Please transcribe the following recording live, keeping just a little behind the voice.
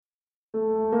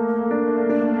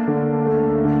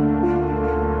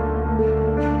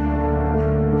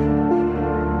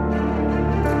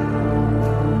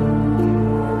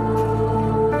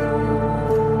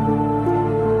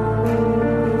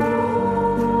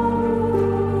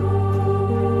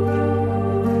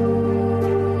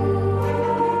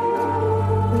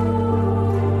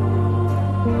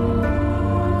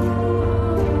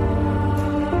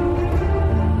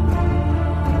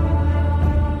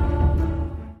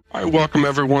All right, welcome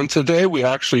everyone. Today we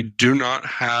actually do not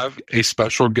have a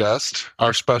special guest.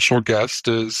 Our special guest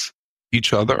is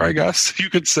each other, I guess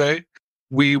you could say.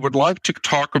 We would like to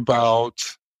talk about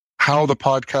how the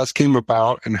podcast came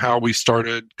about and how we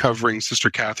started covering Sister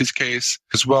Cathy's case,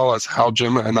 as well as how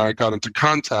Gemma and I got into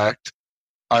contact.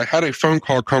 I had a phone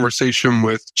call conversation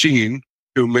with Jean,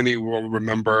 who many will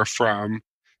remember from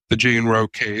the Jane Roe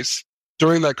case.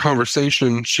 During that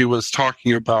conversation, she was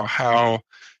talking about how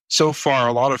so far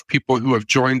a lot of people who have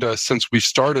joined us since we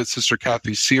started Sister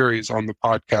Cathy's series on the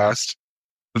podcast,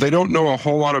 they don't know a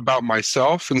whole lot about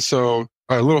myself. And so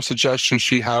a little suggestion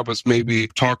she had was maybe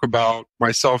talk about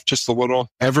myself just a little.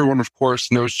 Everyone, of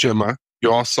course, knows Gemma.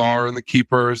 You all saw her in The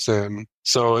Keepers. And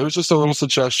so it was just a little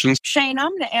suggestion. Shane,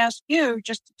 I'm going to ask you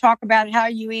just to talk about how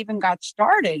you even got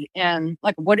started and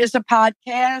what is a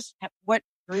podcast? What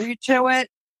drew you to it?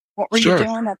 What were you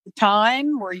doing at the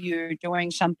time? Were you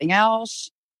doing something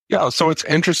else? Yeah, so it's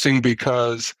interesting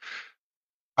because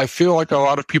I feel like a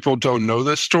lot of people don't know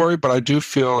this story, but I do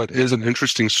feel it is an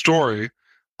interesting story.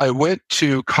 I went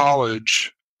to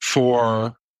college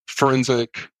for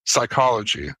forensic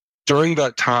psychology. During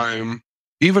that time,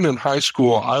 even in high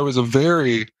school, I was a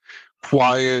very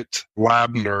quiet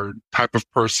lab nerd type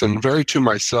of person, very to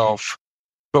myself.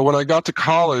 But when I got to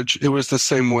college, it was the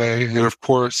same way. And of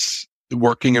course,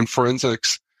 working in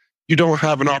forensics, you don't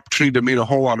have an opportunity to meet a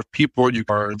whole lot of people. You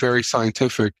are very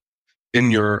scientific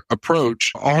in your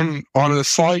approach. On a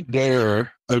slight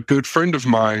dare, a good friend of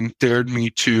mine dared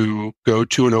me to go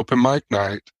to an open mic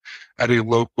night at a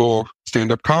local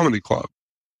stand-up comedy club.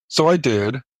 So I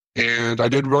did, and I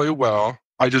did really well.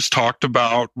 I just talked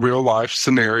about real life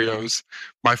scenarios.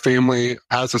 My family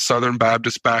has a Southern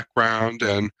Baptist background,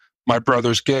 and my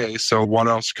brother's gay, so what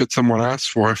else could someone ask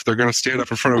for if they're going to stand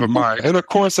up in front of a mic? And of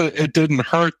course, it didn't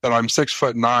hurt that I'm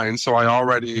 6'9", so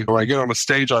when I get on a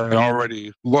stage, I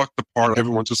already look the part.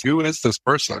 Everyone's just, who is this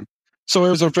person? So it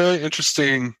was a very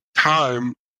interesting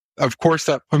time. Of course,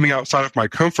 that put me outside of my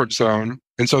comfort zone.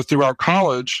 And so throughout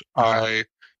college, I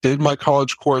did my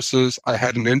college courses. I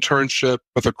had an internship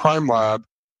with a crime lab.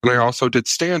 And I also did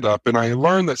stand-up, and I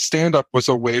learned that stand-up was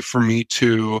a way for me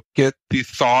to get the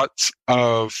thoughts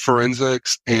of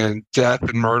forensics and death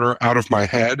and murder out of my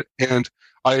head. And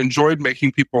I enjoyed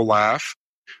making people laugh.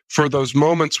 For those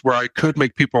moments where I could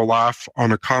make people laugh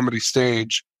on a comedy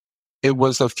stage, it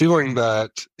was a feeling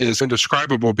that is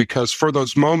indescribable, because for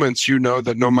those moments, you know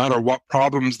that no matter what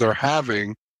problems they're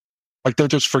having, they're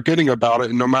just forgetting about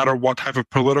it. And no matter what type of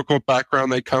political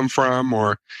background they come from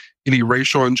or any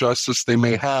racial injustice they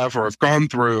may have or have gone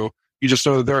through, you just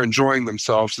know that they're enjoying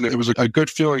themselves. And it was a good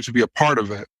feeling to be a part of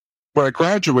it. When I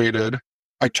graduated,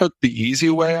 I took the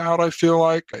easy way out, I feel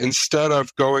like. Instead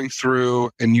of going through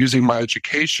and using my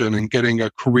education and getting a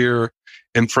career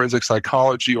in forensic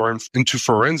psychology or into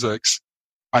forensics,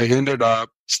 I ended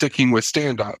up sticking with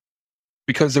stand-up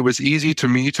because it was easy to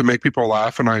me to make people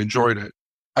laugh, and I enjoyed it.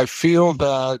 I feel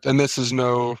that,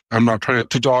 and I'm not trying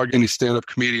to dog any stand-up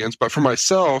comedians, but for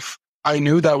myself, I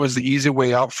knew that was the easy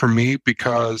way out for me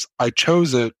because I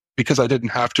chose it because I didn't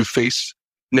have to face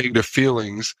negative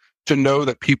feelings. To know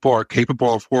that people are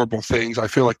capable of horrible things, I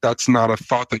feel like that's not a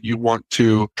thought that you want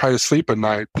to try to sleep at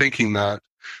night thinking that.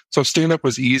 So stand-up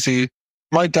was easy.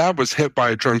 My dad was hit by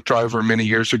a drunk driver many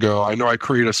years ago. I know I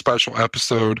created a special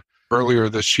episode earlier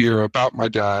this year about my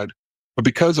dad. But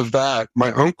because of that,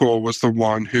 my uncle was the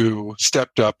one who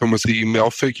stepped up and was the male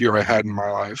figure I had in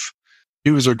my life.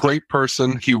 He was a great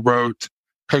person. He wrote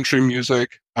country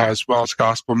music as well as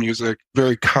gospel music.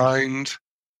 Very kind,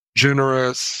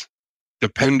 generous,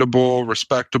 dependable,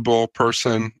 respectable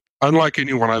person, unlike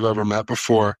anyone I've ever met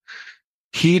before.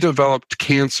 He developed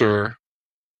cancer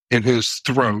in his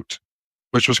throat,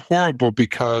 which was horrible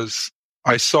because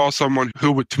I saw someone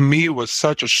who, to me, was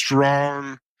such a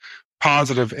strong,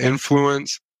 positive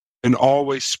influence and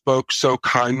always spoke so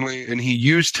kindly. And he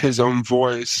used his own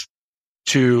voice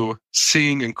to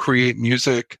sing and create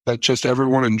music that just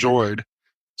everyone enjoyed.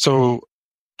 So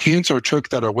cancer took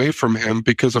that away from him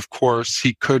because, of course,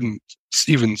 he couldn't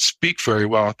even speak very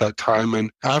well at that time. And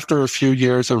after a few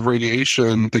years of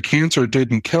radiation, the cancer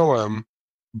didn't kill him,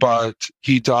 but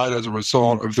he died as a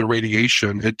result of the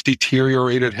radiation. It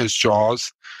deteriorated his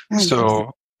jaws.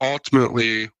 So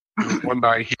ultimately, one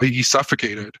night he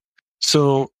suffocated.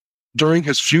 So during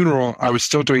his funeral, I was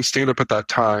still doing stand-up at that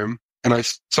time, and I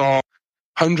saw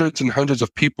hundreds and hundreds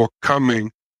of people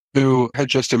coming who had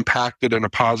just impacted in a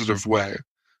positive way.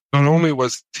 Not only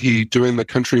was he doing the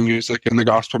country music and the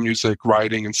gospel music,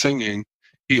 writing and singing,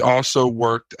 he also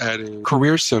worked at a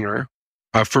career center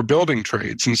for building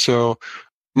trades. And so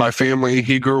my family,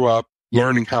 he grew up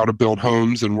learning how to build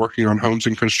homes and working on homes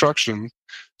and construction.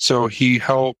 So he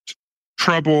helped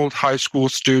troubled high school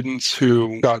students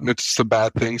who got into some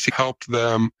bad things. He helped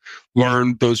them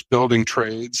learn those building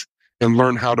trades and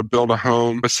learn how to build a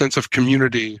home, a sense of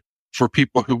community for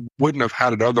people who wouldn't have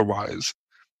had it otherwise.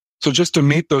 So just to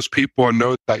meet those people and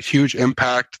know that huge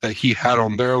impact that he had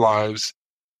on their lives,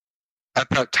 at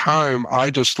that time, I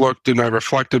just looked and I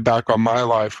reflected back on my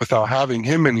life without having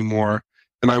him anymore.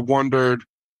 And I wondered,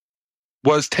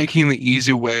 was taking the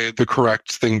easy way the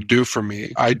correct thing to do for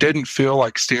me? I didn't feel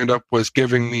like stand-up was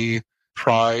giving me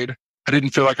pride. I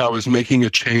didn't feel like I was making a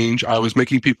change. I was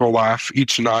making people laugh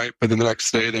each night, but then the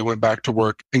next day they went back to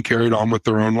work and carried on with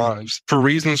their own lives. For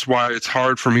reasons why it's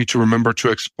hard for me to remember to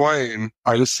explain,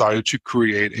 I decided to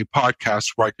create a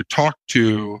podcast where I could talk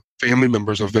to family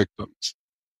members of victims.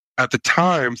 At the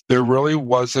time, there really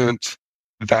wasn't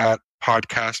that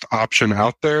podcast option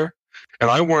out there. And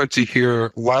I wanted to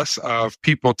hear less of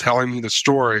people telling me the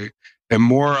story and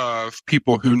more of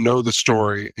people who know the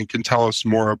story and can tell us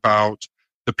more about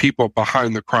the people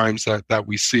behind the crimes that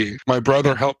we see. My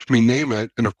brother helped me name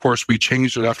it. And of course, we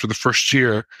changed it after the first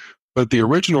year. But the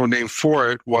original name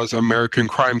for it was American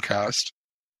Crimecast.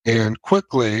 And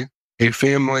quickly, a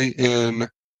family in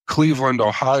Cleveland,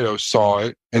 Ohio saw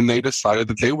it, and they decided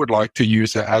that they would like to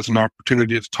use it as an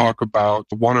opportunity to talk about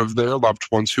one of their loved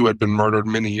ones who had been murdered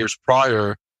many years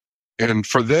prior. And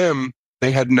for them,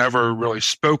 they had never really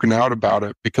spoken out about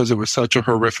it because it was such a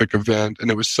horrific event and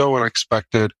it was so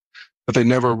unexpected that they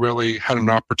never really had an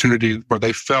opportunity where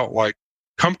they felt like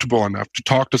comfortable enough to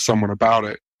talk to someone about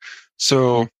it.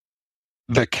 So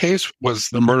the case was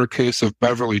the murder case of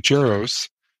Beverly Jaros.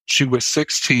 She was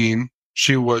 16.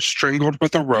 She was strangled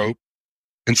with a rope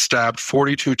and stabbed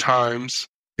 42 times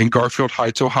in Garfield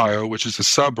Heights, Ohio, which is a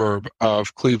suburb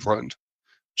of Cleveland.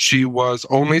 She was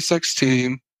only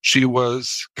 16. She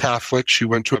was Catholic. She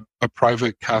went to a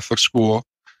private Catholic school.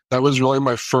 That was really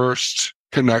my first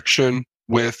connection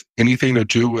with anything to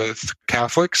do with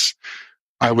Catholics.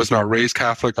 I was not raised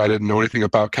Catholic. I didn't know anything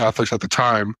about Catholics at the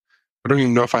time. I don't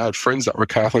even know if I had friends that were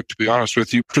Catholic, to be honest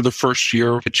with you. After the first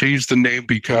year, I changed the name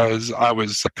because I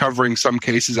was covering some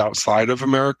cases outside of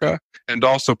America, and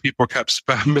also people kept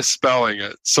misspelling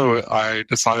it. So I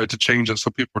decided to change it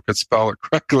so people could spell it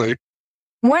correctly.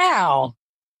 Wow.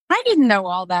 I didn't know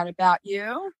all that about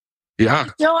you. Yeah. Do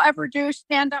you still ever do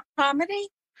stand-up comedy?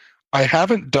 I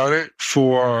haven't done it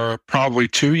for probably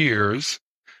 2 years.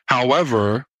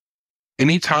 However,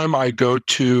 anytime I go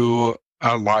to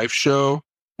a live show,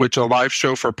 which a live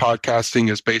show for podcasting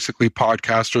is basically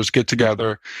podcasters get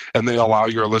together and they allow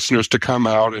your listeners to come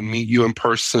out and meet you in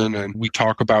person and we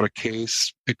talk about a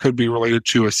case. It could be related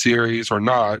to a series or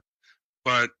not.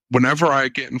 But whenever I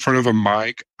get in front of a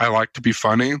mic, I like to be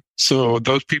funny. So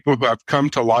those people who have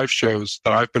come to live shows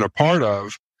that I've been a part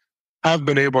of have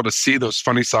been able to see those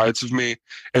funny sides of me.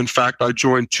 In fact, I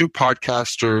joined 2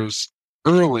 podcasters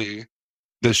early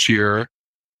this year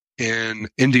in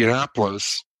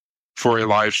Indianapolis for a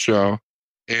live show.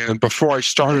 And before I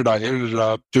started, I ended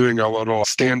up doing a little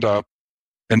stand-up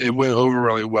and it went over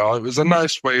really well. It was a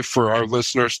nice way for our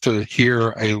listeners to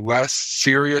hear a less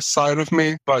serious side of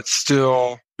me, but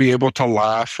still be able to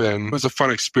laugh. And it was a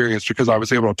fun experience because I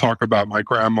was able to talk about my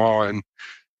grandma and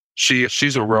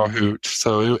she's a real hoot.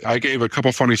 So I gave a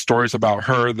couple funny stories about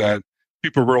her that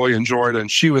people really enjoyed and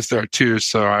she was there too.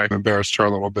 So I embarrassed her a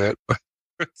little bit.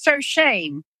 So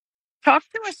Shane, talk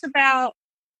to us about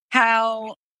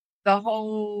how the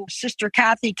whole Sister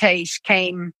Cathy case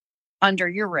came under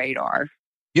your radar.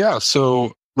 Yeah,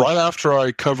 so right after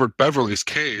I covered Beverly's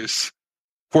case,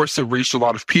 of course, it reached a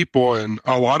lot of people, and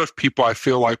a lot of people I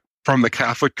feel like from the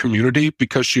Catholic community,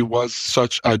 because she was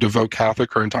such a devout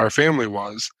Catholic, her entire family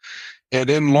was. And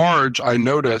in large, I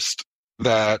noticed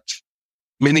that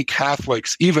many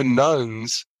Catholics, even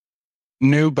nuns,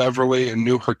 knew Beverly and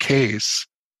knew her case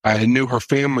and knew her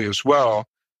family as well.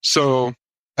 So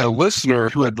a listener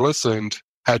who had listened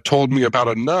had told me about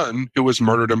a nun who was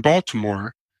murdered in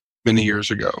Baltimore many years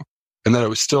ago, and that it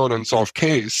was still an unsolved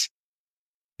case.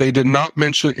 They did not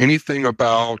mention anything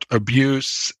about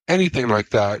abuse, anything like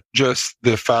that, just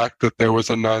the fact that there was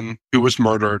a nun who was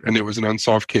murdered and it was an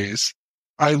unsolved case.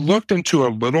 I looked into a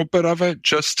little bit of it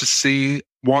just to see,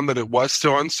 one, that it was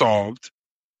still unsolved,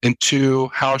 and 2,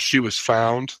 how she was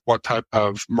found, what type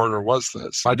of murder was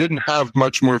this. I didn't have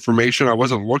much more information. I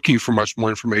wasn't looking for much more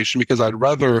information because I'd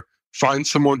rather find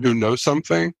someone who knows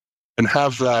something and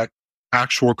have that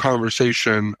actual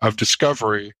conversation of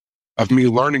discovery, of me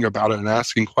learning about it and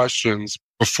asking questions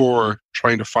before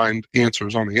trying to find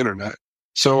answers on the internet.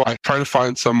 So I tried to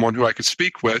find someone who I could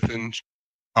speak with, and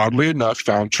oddly enough,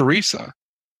 found Teresa.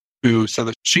 who said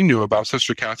that she knew about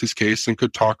Sister Cathy's case and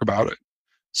could talk about it.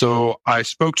 So I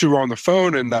spoke to her on the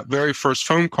phone, and that very first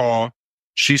phone call,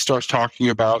 she starts talking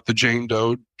about the Jane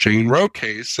Doe, Jane Roe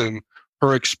case and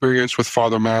her experience with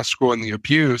Father Maskell and the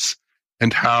abuse,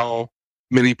 and how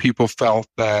many people felt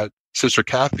that Sister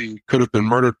Cathy could have been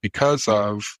murdered because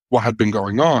of what had been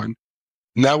going on.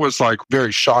 And that was like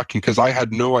very shocking because I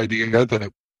had no idea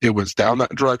that it was down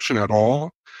that direction at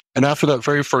all. And after that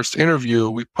very first interview,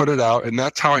 we put it out, and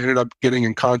that's how I ended up getting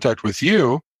in contact with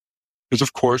you, because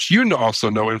of course you also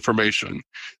know information.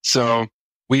 So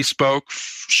we spoke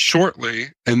shortly,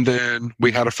 and then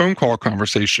we had a phone call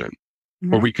conversation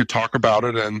where we could talk about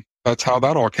it, and that's how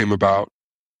that all came about.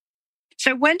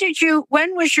 So when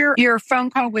was your phone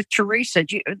call with Teresa?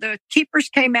 The Keepers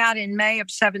came out in May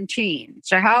of 17.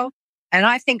 And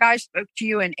I think I spoke to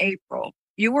you in April.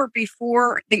 You were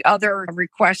before the other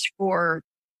requests for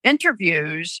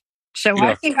interviews. So yeah.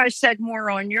 I think I said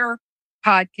more on your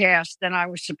podcast than I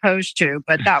was supposed to,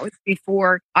 but that was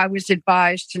before I was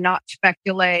advised to not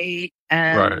speculate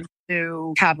and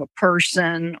to have a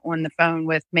person on the phone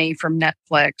with me from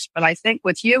Netflix. But I think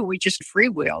with you, we just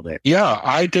freewheeled it. Yeah,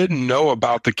 I didn't know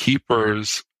about the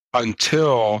Keepers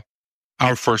until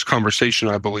our first conversation,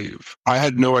 I believe. I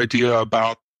had no idea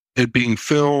about it being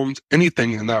filmed,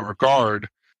 anything in that regard.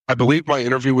 I believe my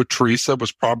interview with Teresa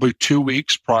was probably 2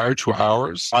 weeks prior to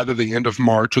ours, either the end of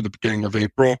March or the beginning of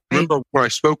April. I remember when I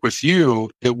spoke with you,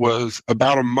 it was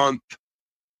about a month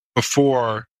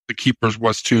before The Keepers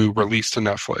was to release to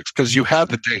Netflix, because you had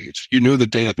the date. You knew the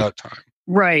date at that time.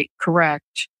 Right,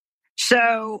 correct.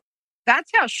 So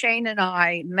that's how Shane and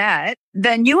I met.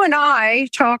 Then you and I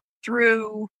talked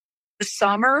through the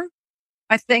summer,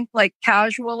 I think, like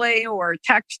casually or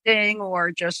texting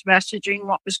or just messaging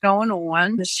what was going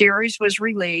on. The series was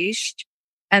released.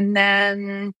 And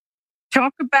then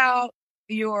talk about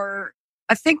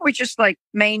I think we just like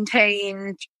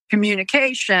maintained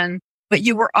communication, but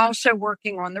you were also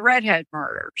working on the Redhead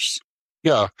murders.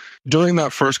 Yeah. During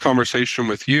that first conversation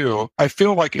with you, I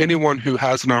feel like anyone who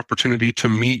has an opportunity to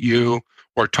meet you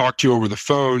or talk to you over the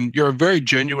phone, you're a very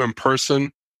genuine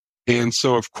person. And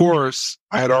so, of course,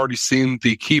 I had already seen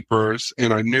The Keepers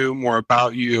and I knew more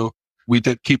about you. We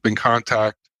did keep in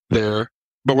contact there.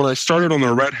 But when I started on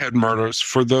the Redhead murders,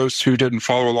 for those who didn't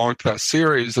follow along to that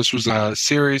series, this was a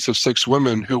series of 6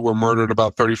 women who were murdered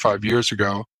about 35 years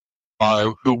ago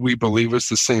by who we believe is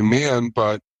the same man.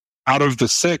 But out of the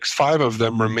 6, 5 of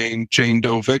them remain Jane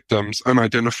Doe victims,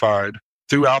 unidentified,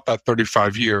 throughout that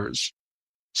 35 years.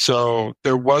 So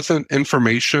there wasn't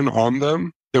information on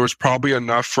them. There was probably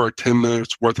enough for a 10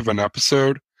 minutes worth of an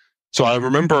episode. So I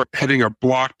remember hitting a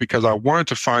block because I wanted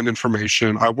to find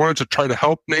information. I wanted to try to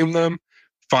help name them,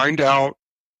 find out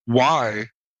why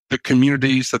the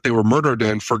communities that they were murdered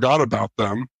in forgot about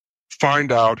them,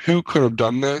 find out who could have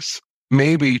done this,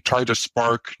 maybe try to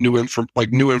spark new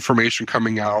information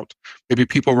coming out. Maybe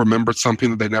people remembered something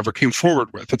that they never came forward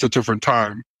with. It's a different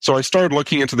time. So I started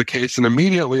looking into the case, and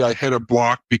immediately I hit a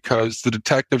block because the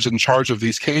detectives in charge of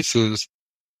these cases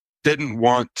didn't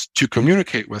want to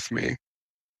communicate with me.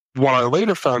 What I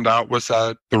later found out was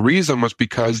that the reason was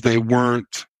because they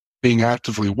weren't being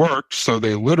actively worked. So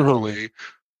they literally,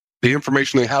 the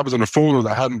information they had was in a folder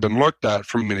that hadn't been looked at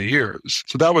for many years.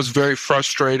 So that was very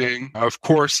frustrating. Of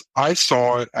course, I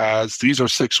saw it as these are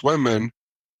 6 women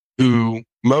who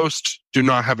most do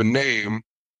not have a name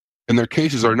and their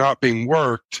cases are not being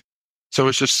worked. So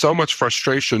it's just so much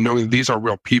frustration knowing these are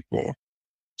real people.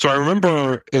 So I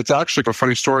remember, it's actually a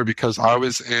funny story because I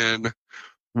was in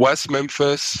West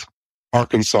Memphis,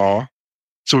 Arkansas.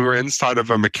 So we were inside of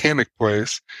a mechanic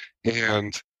place,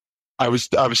 and I was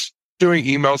doing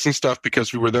emails and stuff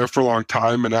because we were there for a long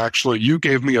time. And actually, you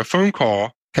gave me a phone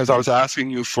call because I was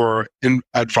asking you for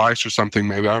advice or something.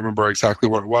 Maybe I don't remember exactly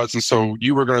what it was. And so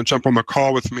you were going to jump on the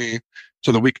call with me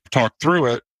so that we could talk through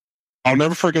it. I'll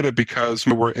never forget it because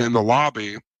we were in the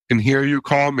lobby. And here you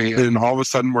call me, and all of a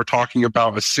sudden we're talking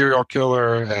about a serial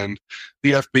killer and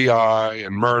the FBI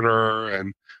and murder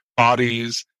and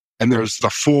bodies. And there's the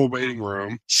full waiting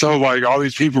room. So like all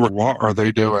these people were, what are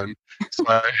they doing? So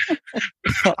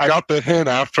I got the hint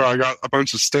after I got a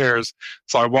bunch of stares.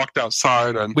 So I walked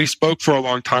outside, and we spoke for a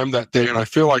long time that day. And I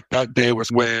feel like that day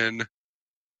was when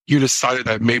you decided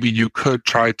that maybe you could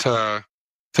try to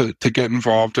get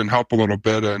involved and help a little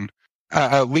bit, and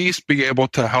at least be able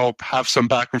to help have some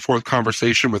back and forth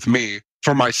conversation with me.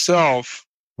 For myself,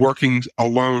 working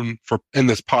alone in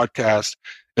this podcast,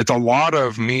 it's a lot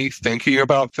of me thinking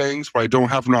about things, but I don't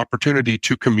have an opportunity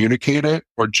to communicate it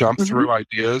or jump through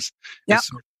ideas. Yep.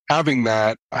 So having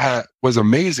that was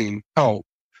amazing help.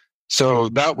 So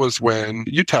that was when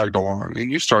you tagged along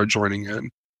and you started joining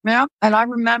in. Yeah. And I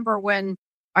remember when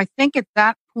I think at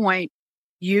that point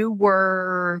you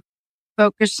were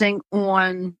focusing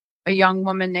on a young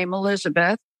woman named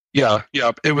Elizabeth. Yeah.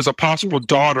 It was a possible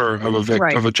daughter of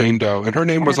Right. a Jane Doe, and her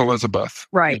name was Elizabeth.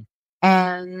 Right.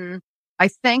 And I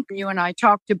think you and I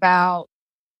talked about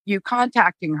you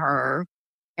contacting her,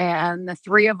 and the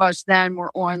three of us then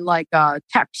were on like a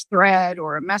text thread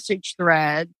or a message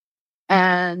thread.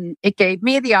 And it gave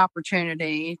me the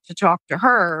opportunity to talk to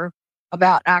her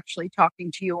about actually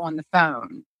talking to you on the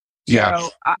phone. Yeah. So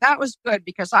that was good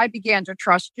because I began to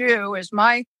trust you as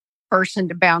my person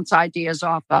to bounce ideas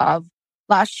off of.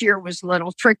 Last year was a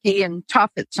little tricky and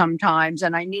tough at sometimes,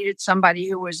 and I needed somebody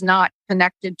who was not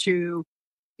connected to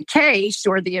the case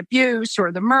or the abuse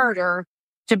or the murder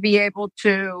to be able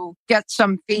to get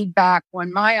some feedback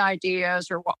on my ideas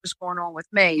or what was going on with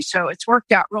me. So it's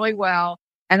worked out really well.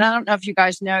 And I don't know if you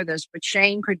guys know this, but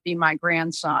Shane could be my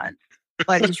grandson,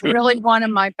 but he's really one of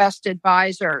my best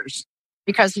advisors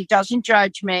because he doesn't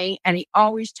judge me and he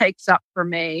always takes up for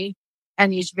me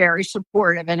and he's very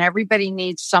supportive, and everybody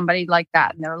needs somebody like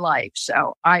that in their life.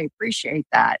 So I appreciate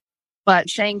that. But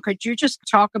Shane, could you just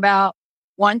talk about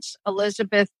once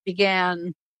Elizabeth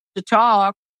began to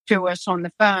talk to us on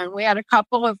the phone, we had a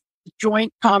couple of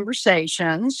joint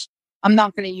conversations. I'm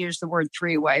not going to use the word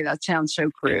three-way. That sounds so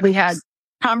crude. We had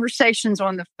conversations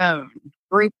on the phone,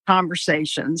 group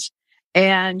conversations,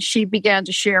 and she began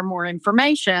to share more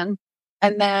information.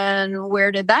 And then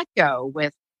where did that go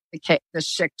with the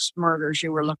 6 murders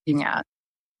you were looking at?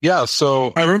 Yeah,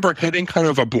 so I remember hitting kind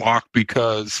of a block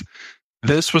because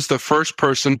this was the first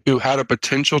person who had a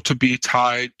potential to be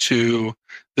tied to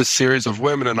this series of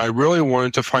women, and I really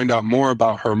wanted to find out more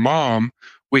about her mom.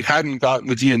 We hadn't gotten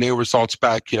the DNA results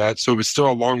back yet, so it was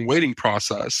still a long waiting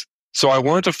process. So I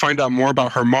wanted to find out more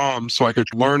about her mom so I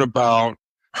could learn about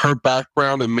her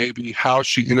background and maybe how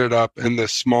she ended up in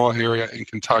this small area in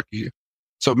Kentucky.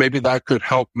 So maybe that could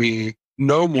help me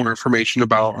know more information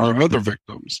about our other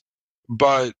victims.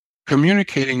 But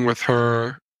communicating with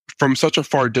her from such a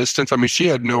far distance, I mean, she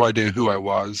had no idea who I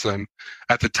was. And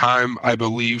at the time, I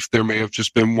believe there may have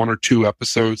just been 1 or 2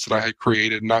 episodes that I had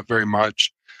created, not very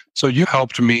much. So you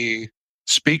helped me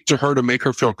speak to her to make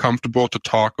her feel comfortable to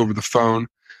talk over the phone.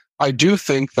 I do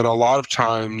think that a lot of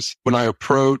times when I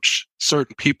approach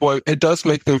certain people, it does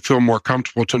make them feel more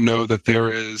comfortable to know that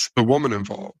there is a woman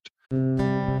involved.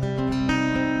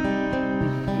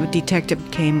 A detective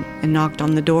came and knocked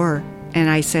on the door, and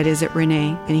I said, "Is it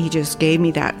Renee?" And he just gave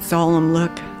me that solemn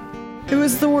look. It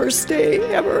was the worst day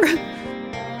ever.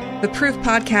 The Proof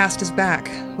podcast is back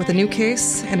with a new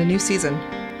case and a new season.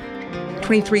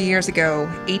 23 years ago,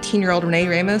 18-year-old Renee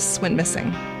Ramos went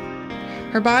missing.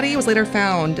 Her body was later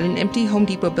found in an empty Home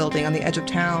Depot building on the edge of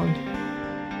town.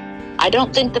 I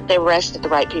don't think that they arrested the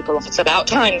right people. It's about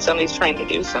time somebody's trying to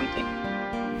do something.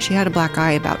 She had a black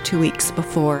eye about 2 weeks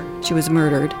before she was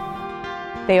murdered.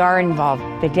 They are involved.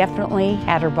 They definitely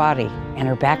had her body and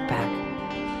her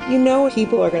backpack. You know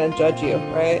people are going to judge you,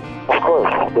 right? Of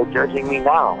course. They're judging me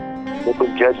now. They've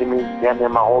been judging me damn near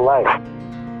my whole life.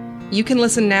 You can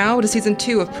listen now to Season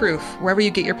 2 of Proof wherever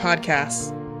you get your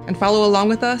podcasts, and follow along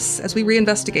with us as we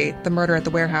reinvestigate the murder at the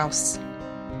warehouse.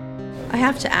 I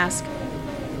have to ask,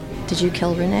 did you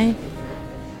kill Renee?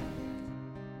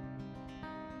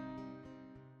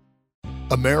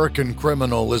 American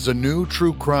Criminal is a new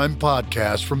true crime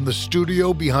podcast from the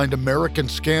studio behind American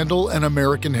Scandal and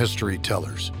American History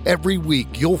Tellers. Every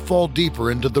week, you'll fall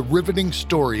deeper into the riveting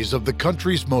stories of the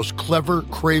country's most clever,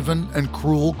 craven, and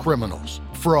cruel criminals.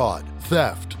 Fraud,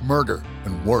 theft, murder,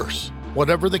 and worse.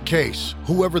 Whatever the case,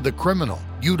 whoever the criminal,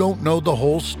 you don't know the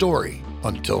whole story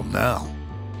until now.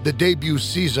 The debut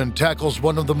season tackles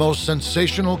one of the most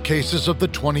sensational cases of the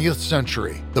 20th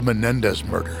century, the Menendez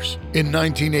murders. In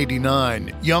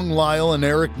 1989, young Lyle and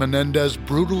Eric Menendez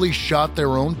brutally shot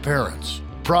their own parents.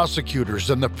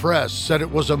 Prosecutors and the press said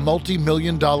it was a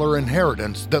multi-million-dollar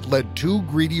inheritance that led 2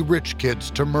 greedy rich kids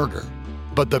to murder.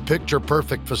 But the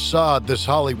picture-perfect facade this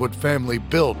Hollywood family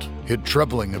built hid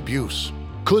troubling abuse.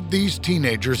 Could these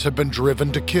teenagers have been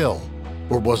driven to kill?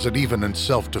 Or was it even in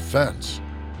self-defense?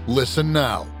 Listen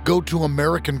now. Go to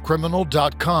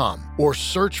AmericanCriminal.com or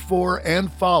search for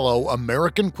and follow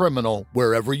American Criminal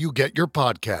wherever you get your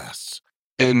podcasts.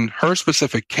 In her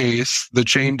specific case, the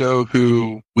Jane Doe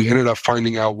who we ended up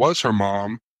finding out was her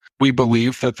mom, we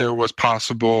believe that there was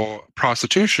possible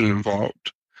prostitution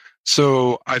involved.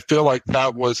 So I feel like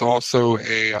that was also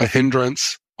a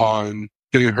hindrance on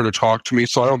getting her to talk to me.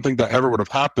 So I don't think that ever would have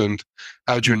happened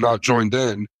had you not joined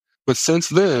in. But since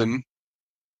then,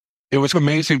 it was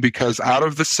amazing because out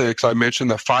of the 6, I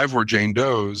mentioned that 5 were Jane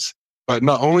Does. But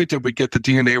not only did we get the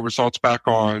DNA results back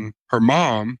on her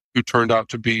mom, who turned out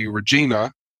to be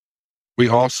Regina, we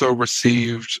also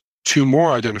received 2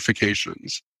 more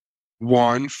identifications.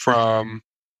 One from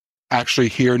actually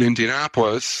here in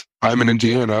Indianapolis. I'm in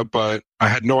Indiana, but I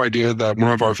had no idea that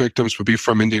one of our victims would be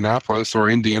from Indianapolis or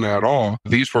Indiana at all.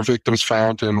 These were victims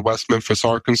found in West Memphis,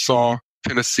 Arkansas,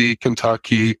 Tennessee,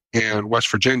 Kentucky, and West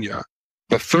Virginia.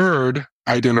 The third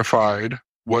identified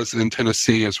was in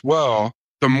Tennessee as well.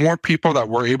 The more people that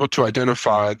we're able to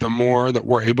identify, the more that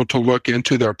we're able to look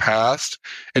into their past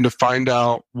and to find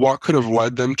out what could have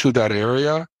led them to that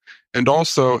area. And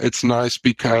also, it's nice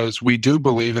because we do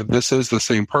believe that this is the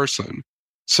same person.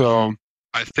 So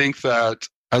I think that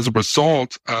as a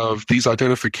result of these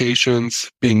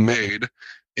identifications being made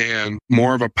and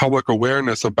more of a public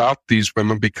awareness about these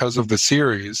women because of the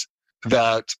series,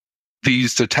 that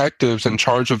these detectives in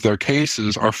charge of their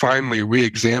cases are finally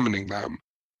re-examining them.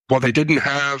 What they didn't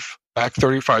have back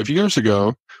 35 years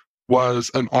ago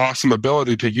was an awesome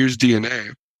ability to use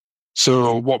DNA.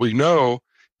 So what we know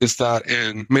is that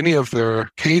in many of their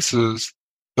cases,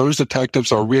 those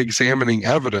detectives are re-examining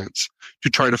evidence to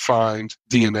try to find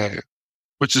DNA,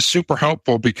 which is super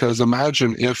helpful because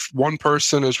imagine if one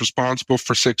person is responsible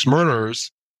for 6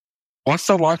 murders, what's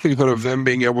the likelihood of them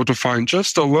being able to find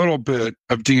just a little bit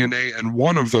of DNA in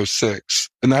one of those 6?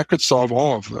 And that could solve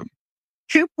all of them.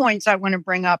 2 points I want to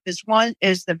bring up is one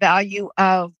is the value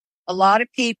of a lot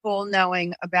of people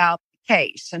knowing about the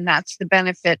case. And that's the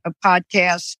benefit of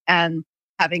podcasts and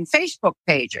having Facebook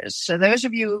pages. So those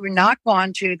of you who are not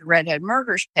gone to the Redhead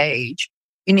Murders page,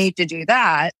 you need to do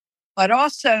that. But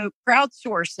also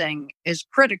crowdsourcing is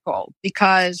critical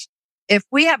because if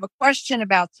we have a question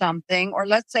about something, or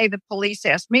let's say the police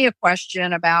ask me a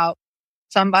question about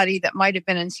somebody that might have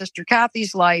been in Sister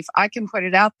Cathy's life, I can put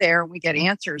it out there and we get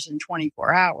answers in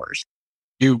 24 hours.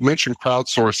 You mentioned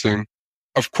crowdsourcing.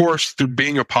 Of course, through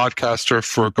being a podcaster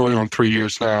for going on 3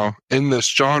 years now in this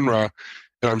genre,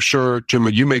 and I'm sure, Jim,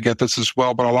 you may get this as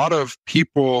well, but a lot of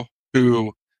people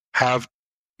who have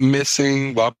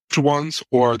missing loved ones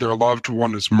or their loved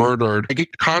one is murdered, I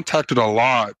get contacted a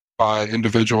lot by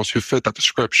individuals who fit that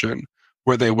description,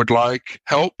 where they would like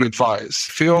help and advice.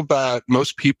 Feel that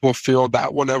most people feel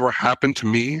that will never happen to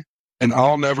me, and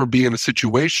I'll never be in a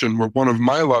situation where one of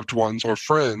my loved ones or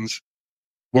friends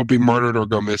will be murdered or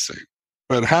go missing.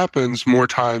 But it happens more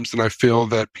times than I feel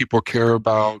that people care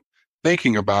about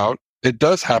thinking about. It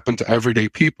does happen to everyday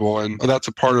people, and that's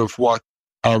a part of what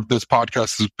this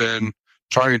podcast has been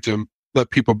trying to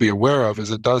let people be aware of,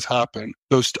 is it does happen.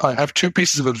 I have 2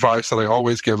 pieces of advice that I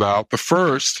always give out. The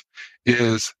first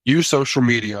is use social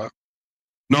media.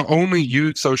 Not only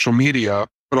use social media,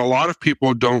 but a lot of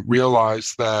people don't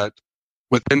realize that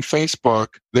within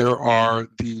Facebook, there are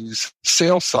these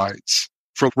sale sites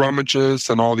for rummages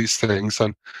and all these things.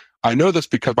 And I know this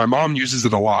because my mom uses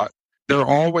it a lot. They're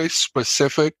always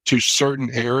specific to certain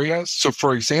areas. So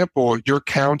for example, your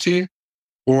county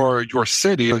or your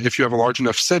city, if you have a large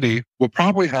enough city, will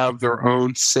probably have their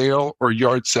own sale or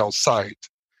yard sale site.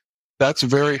 That's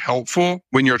very helpful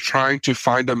when you're trying to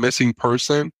find a missing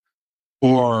person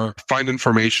or find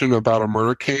information about a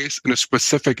murder case in a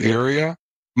specific area.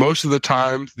 Most of the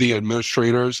time, the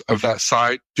administrators of that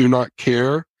site do not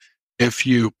care if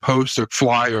you post a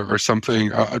flyer or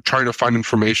something, trying to find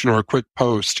information, or a quick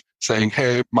post saying,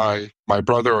 hey, my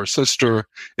brother or sister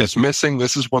is missing.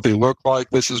 This is what they look like.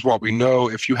 This is what we know.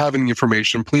 If you have any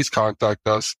information, please contact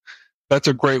us. That's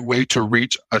a great way to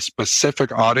reach a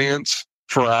specific audience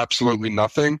for absolutely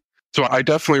nothing. So I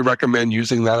definitely recommend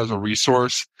using that as a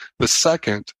resource. The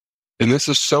second, and this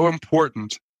is so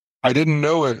important, I didn't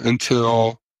know it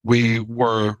until we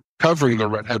were covering the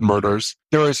Redhead murders.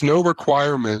 There is no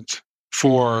requirement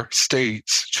for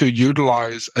states to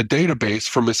utilize a database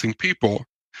for missing people.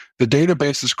 The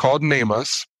database is called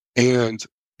NamUs, and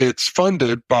it's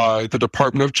funded by the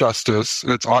Department of Justice,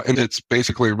 and it's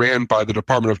basically ran by the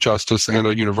Department of Justice and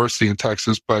a university in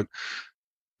Texas. But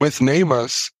with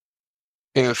NamUs,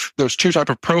 if there's 2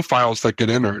 types of profiles that get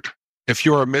entered. If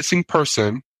you're a missing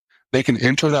person, they can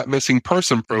enter that missing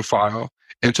person profile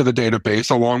into the database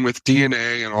along with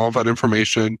DNA and all of that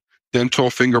information, dental,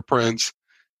 fingerprints.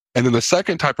 And then the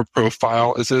second type of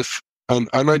profile is if an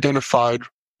unidentified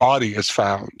body is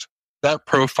found. That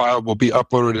profile will be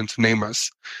uploaded into NamUs.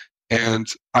 And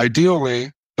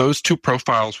ideally, those 2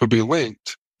 profiles would be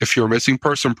linked. If your missing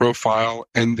person profile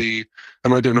and the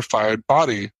unidentified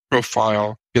body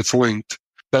profile gets linked.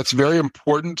 That's very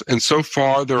important. And so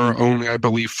far, there are only, I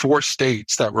believe, 4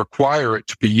 states that require it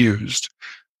to be used.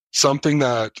 Something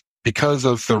that, because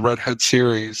of the Redhead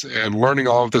series and learning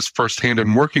all of this firsthand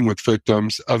and working with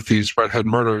victims of these Redhead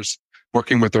murders,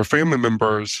 working with their family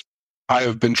members, I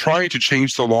have been trying to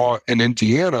change the law in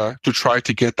Indiana to try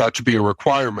to get that to be a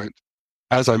requirement.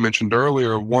 As I mentioned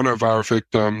earlier, one of our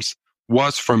victims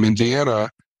was from Indiana,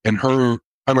 and her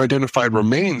unidentified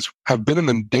remains have been in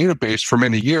the database for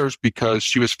many years because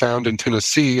she was found in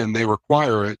Tennessee and they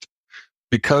require it.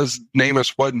 Because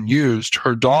NamUs wasn't used,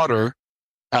 her daughter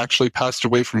actually passed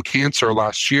away from cancer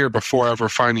last year before ever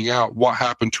finding out what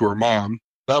happened to her mom.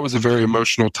 That was a very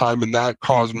emotional time, and that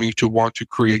caused me to want to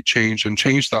create change and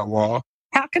change that law.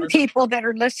 How can people that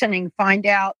are listening find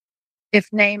out if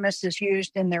NamUs is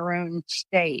used in their own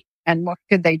state? And what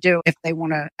could they do if they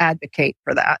want to advocate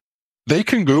for that? They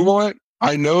can Google it.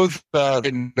 I know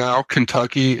that now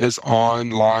Kentucky is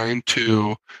online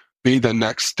to be the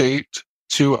next state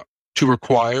to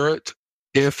require it.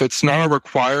 If it's not a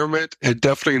requirement, it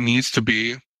definitely needs to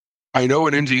be. I know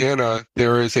in Indiana,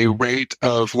 there is a rate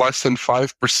of less than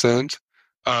 5%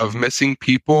 of missing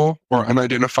people or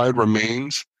unidentified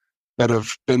remains that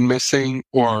have been missing,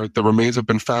 or the remains have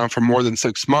been found for more than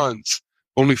 6 months.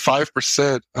 Only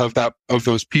 5% of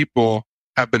those people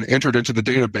have been entered into the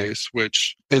database,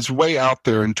 which is way out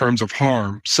there in terms of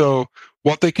harm. So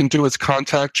what they can do is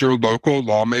contact your local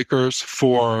lawmakers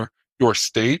for your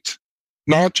state,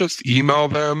 not just email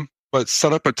them, but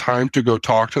set up a time to go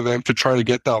talk to them to try to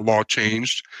get that law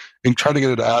changed and try to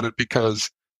get it added, because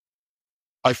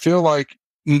I feel like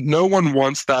no one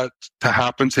wants that to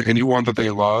happen to anyone that they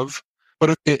love.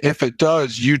 But if it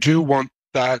does, you do want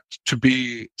that to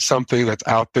be something that's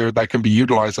out there that can be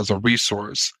utilized as a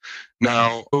resource.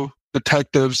 Now,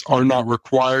 detectives are not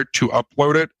required to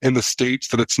upload it in the states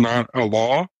that it's not a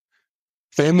law.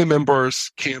 Family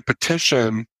members can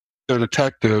petition their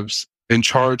detectives in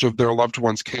charge of their loved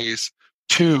one's case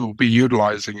to be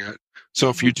utilizing it. So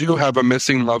if you do have a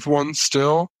missing loved one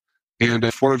still, and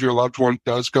if one of your loved ones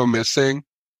does go missing,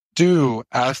 do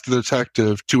ask the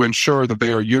detective to ensure that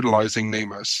they are utilizing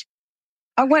NamUs.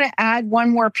 I want to add one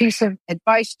more piece of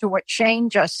advice to what Shane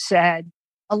just said.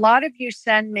 A lot of you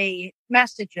send me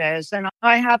messages, and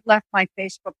I have left my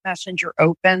Facebook Messenger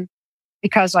open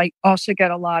because I also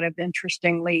get a lot of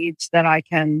interesting leads that I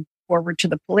can forward to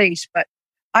the police. But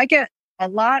I get a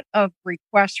lot of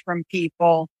requests from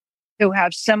people who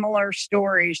have similar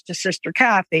stories to Sister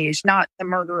Cathy's, not the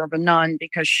murder of a nun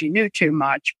because she knew too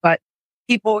much, but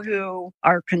people who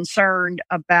are concerned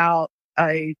about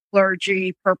a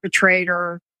clergy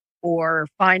perpetrator or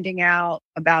finding out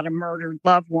about a murdered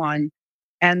loved one.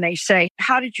 And they say,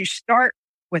 how did you start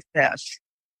with this?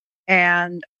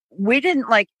 And we didn't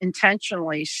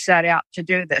intentionally set out to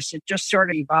do this. It just sort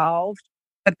of evolved.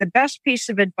 But the best piece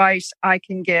of advice I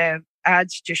can give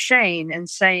adds to Shane in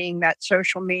saying that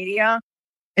social media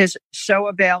is so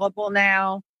available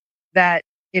now that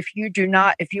if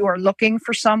you are looking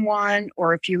for someone,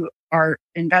 or if you are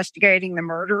investigating the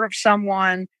murder of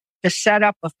someone, to set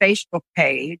up a Facebook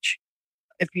page.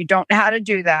 If you don't know how to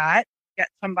do that, get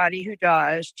somebody who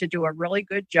does to do a really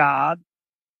good job.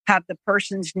 Have the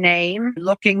person's name,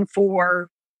 looking for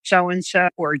so-and-so,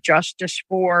 or justice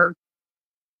for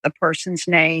the person's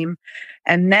name,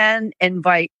 and then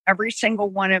invite every single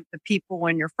one of the people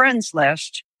in your friends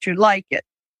list to like it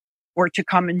or to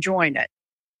come and join it.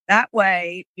 That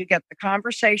way you get the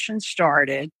conversation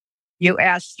started. You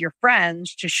ask your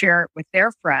friends to share it with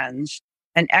their friends,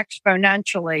 and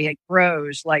exponentially it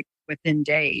grows within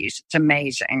days. It's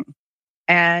amazing.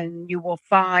 And you will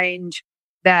find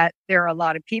that there are a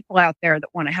lot of people out there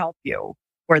that want to help you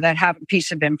or that have a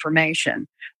piece of information.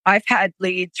 I've had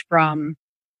leads from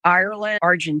Ireland,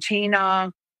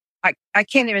 Argentina. I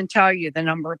can't even tell you the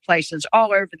number of places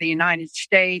all over the United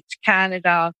States,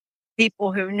 Canada,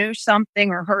 people who knew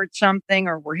something or heard something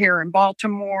or were here in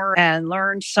Baltimore and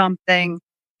learned something,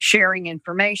 sharing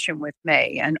information with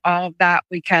me. And all of that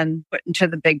we can put into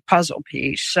the big puzzle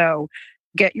piece. So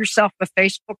get yourself a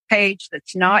Facebook page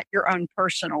that's not your own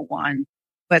personal one,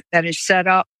 but that is set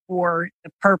up for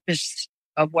the purpose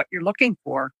of what you're looking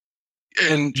for.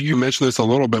 And you mentioned this a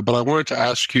little bit, but I wanted to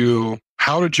ask you,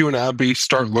 how did you and Abby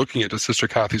start looking into Sister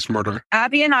Cathy's murder?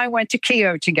 Abby and I went to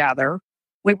Keogh together.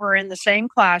 We were in the same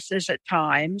classes at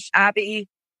times. Abby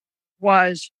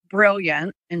was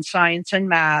brilliant in science and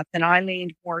math, and I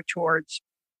leaned more towards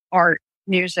art,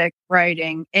 music,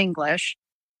 writing, English.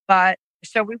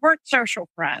 So we weren't social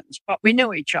friends, but we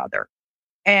knew each other.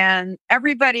 And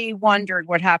everybody wondered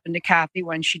what happened to Cathy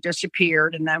when she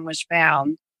disappeared and then was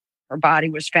found. Her body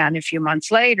was found a few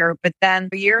months later, but then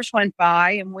the years went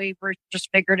by and we were just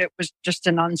figured it was just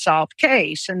an unsolved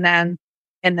case. And then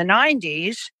in the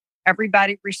 90s,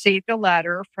 everybody received a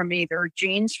letter from either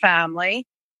Jean's family,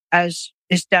 as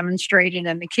is demonstrated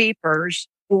in the Keepers,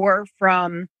 or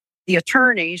from the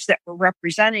attorneys that were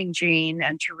representing Jean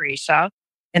and Teresa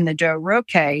in the Doe Roe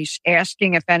case,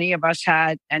 asking if any of us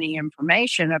had any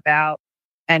information about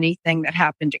anything that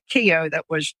happened to Keogh that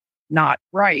was not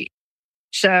right.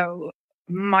 So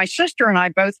my sister and I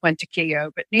both went to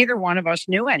Keogh, but neither one of us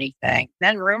knew anything.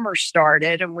 Then rumors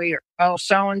started, and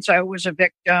so-and-so was a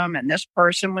victim, and this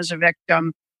person was a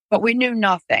victim, but we knew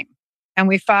nothing. And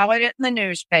we followed it in the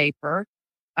newspaper.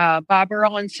 Bob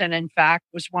Erlinson, in fact,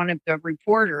 was one of the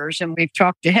reporters, and we've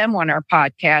talked to him on our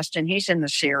podcast, and he's in the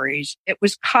series. It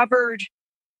was covered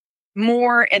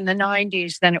more in the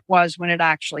 90s than it was when it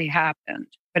actually happened,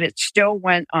 but it still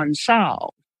went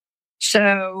unsolved.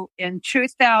 So in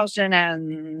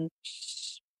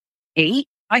 2008,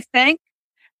 I think,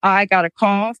 I got a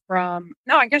call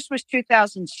I guess it was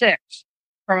 2006,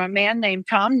 from a man named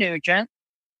Tom Nugent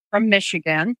from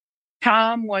Michigan.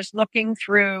 Tom was looking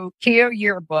through Keogh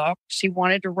yearbooks. He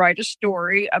wanted to write a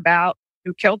story about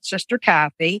who killed Sister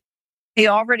Cathy. He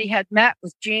already had met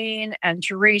with Jean and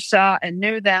Teresa and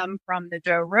knew them from the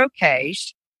Doe Roe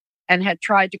case and had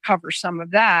tried to cover some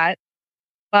of that.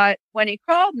 But when he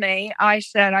called me, I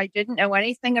said I didn't know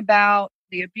anything about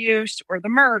the abuse or the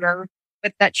murder,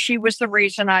 but that she was the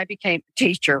reason I became a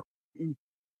teacher.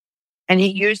 And he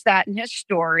used that in his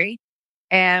story.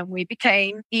 And we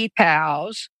became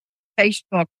e-pals,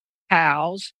 Facebook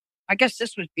pals. I guess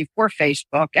this was before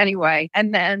Facebook anyway.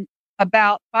 And then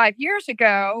about 5 years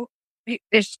ago,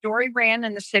 this story ran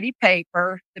in the city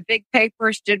paper. The big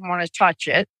papers didn't want to touch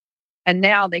it. And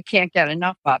now they can't get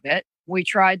enough of it. We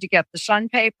tried to get the Sun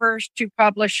papers to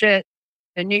publish it,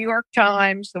 the New York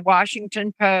Times, the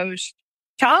Washington Post.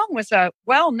 Tom was a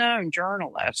well-known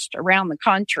journalist around the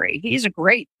country. He's a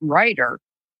great writer,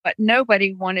 but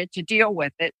nobody wanted to deal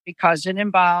with it because it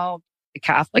involved the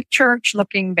Catholic Church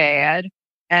looking bad,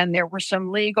 and there were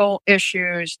some legal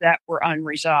issues that were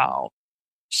unresolved.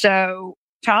 So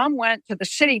Tom went to the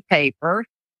city paper,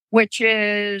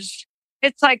 it's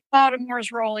like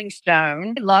Baltimore's Rolling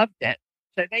Stone. He loved it.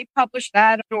 So they published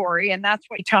that story, and that's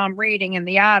what Tom reading in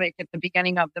the attic at the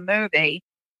beginning of the movie.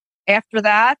 After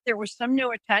that, there was some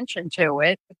new attention to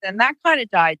it, but then that kind of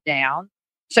died down.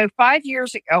 So 5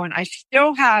 years ago, and I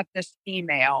still have this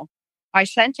email, I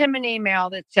sent him an email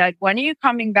that said, when are you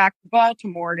coming back to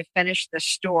Baltimore to finish this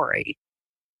story?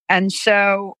 And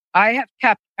so I have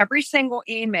kept every single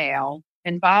email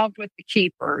involved with the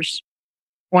keepers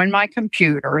on my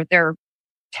computer. There are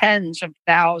tens of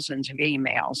thousands of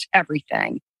emails,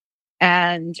 everything.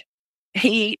 And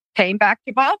he came back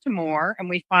to Baltimore and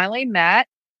we finally met.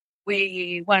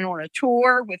 We went on a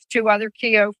tour with 2 other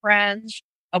Keogh friends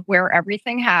of where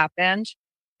everything happened.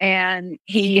 And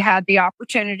he had the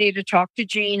opportunity to talk to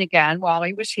Jean again while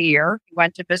he was here. He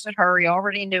went to visit her. He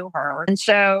already knew her. And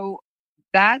so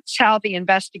that's how the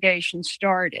investigation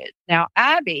started. Now,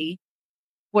 Abby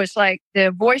was like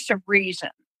the voice of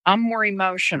reason. I'm more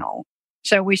emotional.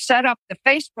 So we set up the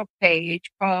Facebook page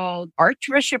called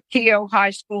Archbishop Keogh High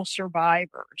School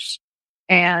Survivors.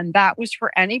 And that was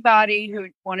for anybody who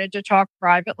wanted to talk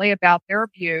privately about their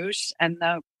abuse. And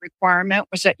the requirement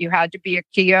was that you had to be a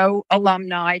Keogh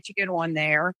alumni to get on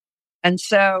there. And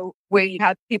so we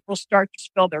had people start to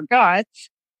spill their guts.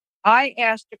 I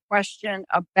asked a question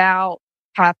about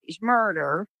Cathy's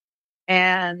murder,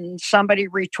 and somebody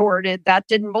retorted that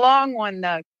didn't belong on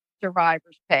the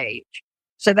survivors page.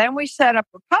 So then we set up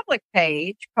a public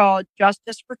page called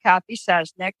Justice for Cathy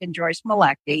Sesnick and Joyce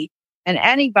Malecki, and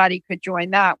anybody could join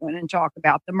that one and talk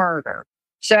about the murder.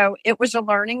 So it was a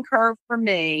learning curve for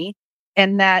me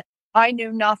in that I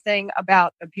knew nothing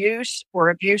about abuse or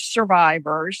abuse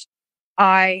survivors.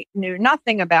 I knew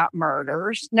nothing about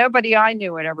murders. Nobody I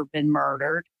knew had ever been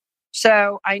murdered.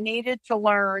 So I needed to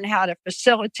learn how to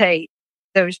facilitate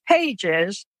those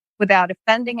pages without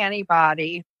offending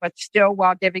anybody, but still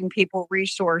while giving people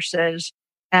resources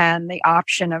and the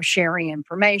option of sharing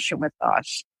information with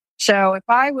us. So if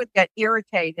I would get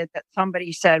irritated that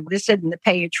somebody said, this isn't the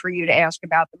page for you to ask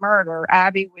about the murder,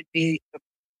 Abby would be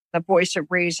the voice of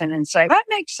reason and say, that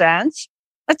makes sense.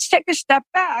 Let's take a step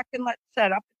back and let's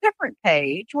set up a different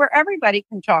page where everybody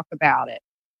can talk about it.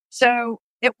 So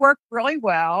it worked really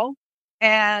well.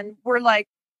 And we're like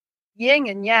yin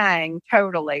and yang,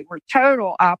 totally. We're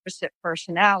total opposite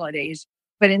personalities.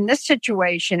 But in this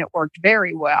situation, it worked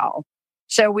very well.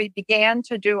 So we began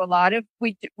to do a lot of,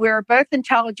 we're both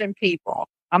intelligent people.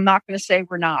 I'm not going to say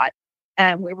we're not.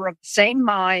 And we were of the same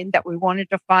mind that we wanted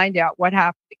to find out what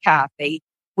happened to Cathy.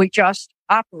 We just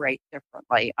operate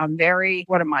differently. I'm very,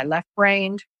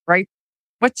 left-brained, right?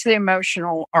 What's the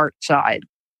emotional art side?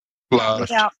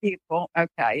 Without people.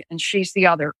 Okay. And she's the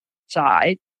other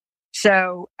side.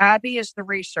 So Abby is the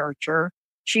researcher.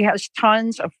 She has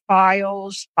tons of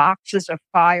files, boxes of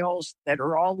files that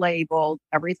are all labeled.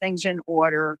 Everything's in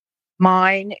order.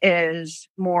 Mine is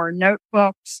more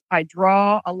notebooks. I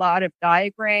draw a lot of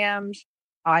diagrams.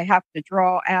 I have to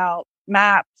draw out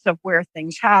maps of where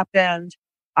things happened.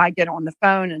 I get on the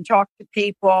phone and talk to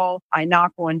people. I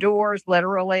knock on doors,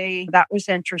 literally. That was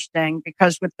interesting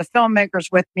because with the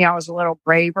filmmakers with me, I was a little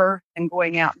braver than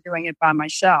going out and doing it by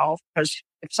myself because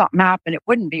if something happened, it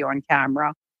wouldn't be on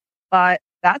camera. But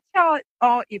that's how it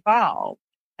all evolved.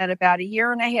 And about a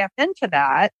year and a half into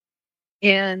that,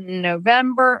 in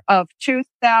November of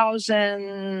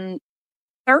 2013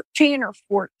 or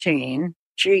 14,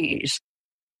 geez,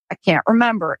 I can't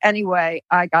remember. Anyway,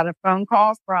 I got a phone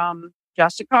call from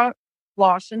Jessica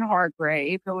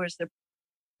Lawson-Hargrave, who is the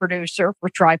producer for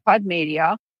Tripod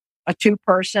Media, a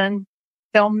 2-person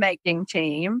filmmaking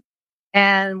team.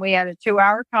 And we had a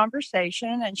 2-hour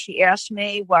conversation, and she asked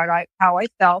me how I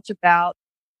felt about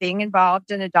being involved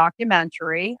in a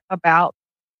documentary about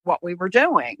what we were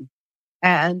doing.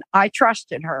 And I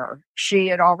trusted her. She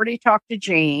had already talked to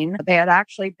Jean. They had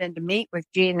actually been to meet with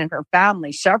Jean and her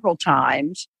family several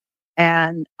times.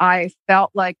 And I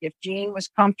felt like if Jean was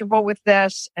comfortable with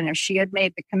this and if she had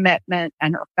made the commitment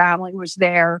and her family was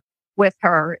there with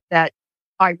her, that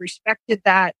I respected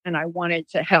that and I wanted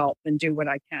to help and do what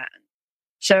I can.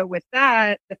 So with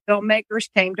that, the filmmakers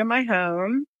came to my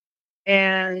home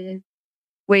and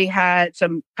we had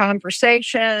some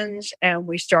conversations and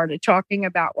we started talking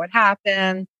about what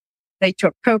happened. They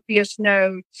took copious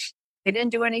notes. They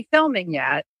didn't do any filming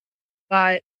yet,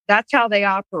 but that's how they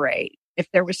operate. If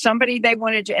there was somebody they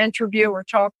wanted to interview or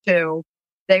talk to,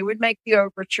 they would make the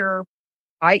overture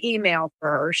by email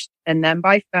first and then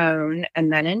by phone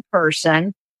and then in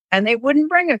person. And they wouldn't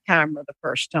bring a camera the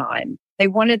first time. They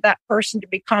wanted that person to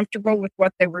be comfortable with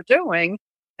what they were doing.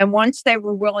 And once they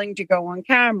were willing to go on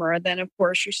camera, then of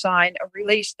course you sign a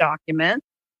release document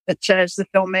that says the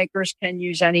filmmakers can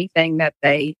use anything that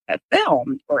they have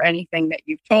filmed or anything that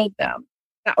you've told them.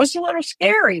 That was a little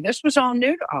scary. This was all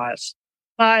new to us.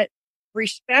 But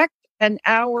respect and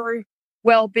our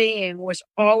well-being was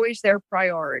always their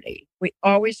priority. We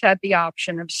always had the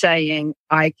option of saying,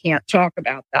 I can't talk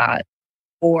about that,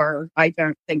 or I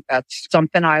don't think that's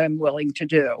something I am willing to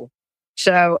do.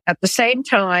 So at the same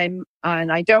time,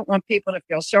 and I don't want people to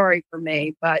feel sorry for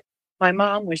me, but my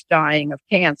mom was dying of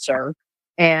cancer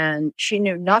and she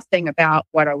knew nothing about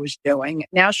what I was doing.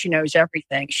 Now she knows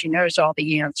everything. She knows all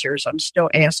the answers. I'm still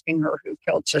asking her who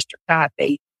killed Sister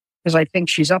Cathy because I think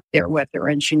she's up there with her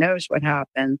and she knows what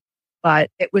happened.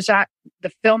 But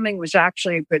the filming was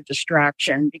actually a good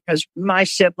distraction because my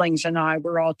siblings and I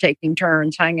were all taking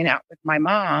turns hanging out with my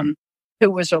mom,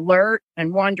 who was alert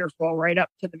and wonderful right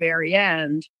up to the very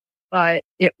end. But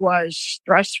it was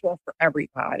stressful for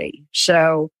everybody.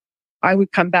 So I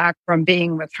would come back from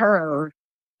being with her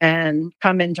and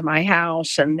come into my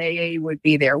house and they would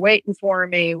be there waiting for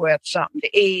me with something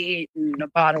to eat and a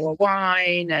bottle of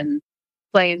wine and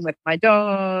playing with my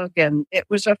dog. And it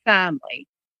was a family.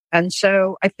 And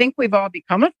so I think we've all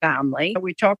become a family.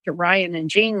 We talked to Ryan and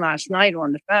Jean last night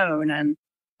on the phone, and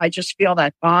I just feel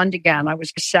that bond again. I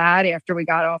was sad after we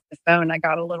got off the phone. I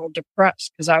got a little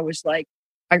depressed because I was like,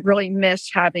 I really miss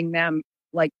having them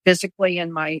like physically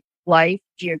in my life,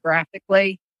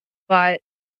 geographically. But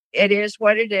it is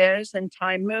what it is, and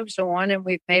time moves on, and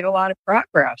we've made a lot of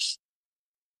progress.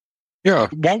 Yeah.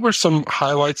 What were some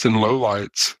highlights and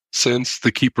lowlights since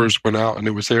The Keepers went out and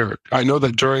it was aired? I know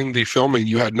that during the filming,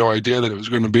 you had no idea that it was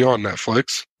going to be on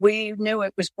Netflix. We knew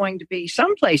it was going to be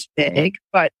someplace big,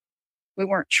 but we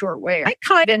weren't sure where. I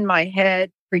kind of in my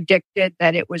head predicted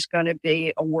that it was going to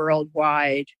be a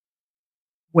worldwide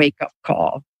wake-up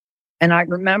call. And I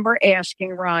remember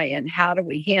asking Ryan, how do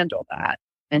we handle that?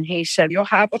 And he said, you'll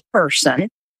have a person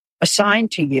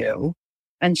assigned to you.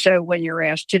 And so when you're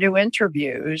asked to do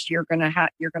interviews, you're going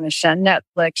to send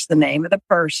Netflix the name of the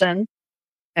person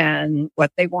and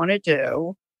what they want to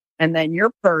do. And then your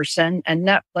person and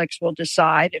Netflix will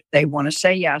decide if they want to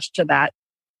say yes to that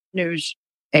news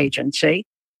agency.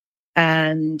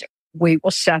 And we will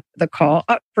set the call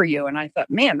up for you. And I thought,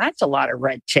 man, that's a lot of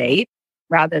red tape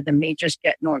rather than me just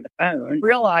getting on the phone.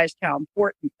 Realized how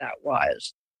important that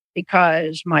was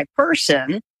because my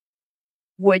person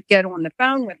would get on the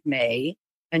phone with me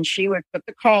and she would put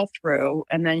the call through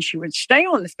and then she would stay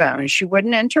on the phone. She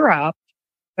wouldn't interrupt,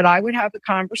 but I would have a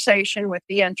conversation with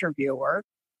the interviewer.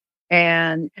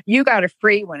 And you got a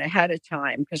free one ahead of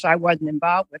time because I wasn't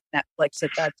involved with Netflix at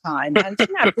that time. I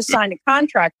didn't have to sign a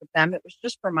contract with them. It was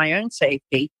just for my own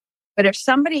safety. But if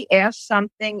somebody asked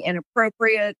something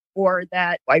inappropriate or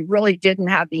that I really didn't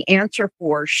have the answer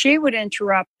for, she would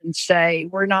interrupt and say,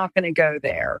 we're not going to go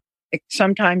there.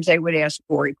 Sometimes they would ask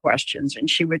gory questions and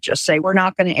she would just say, we're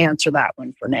not going to answer that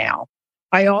one for now.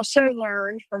 I also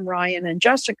learned from Ryan and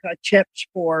Jessica tips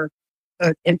for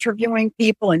interviewing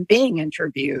people and being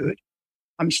interviewed.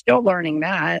 I'm still learning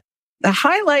that. The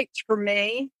highlights for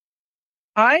me,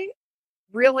 I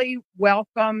really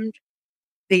welcomed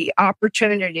the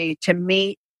opportunity to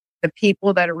meet the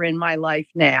people that are in my life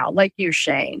now, like you,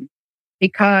 Shane,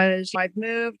 because I've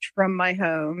moved from my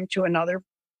home to another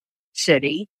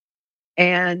city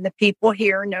and the people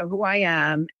here know who I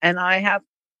am. And I have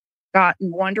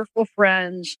gotten wonderful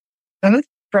friends, both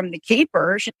from the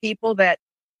keepers, people that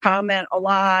comment a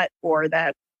lot or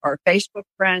that are Facebook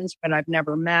friends, but I've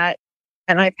never met.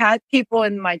 And I've had people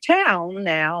in my town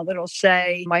now that'll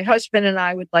say, my husband and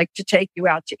I would like to take you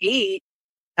out to eat.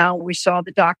 We saw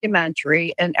the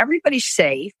documentary and everybody's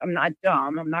safe. I'm not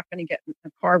dumb. I'm not going to get in a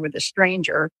car with a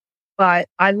stranger, but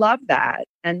I love that.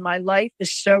 And my life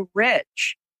is so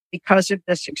rich because of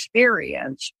this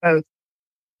experience, both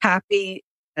happy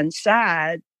and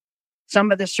sad.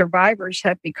 Some of the survivors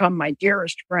have become my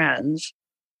dearest friends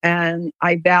and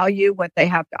I value what they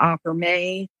have to offer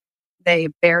me.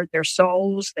 They've bared their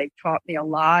souls. They've taught me a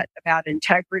lot about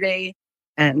integrity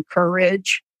and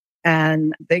courage.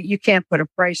 And you can't put a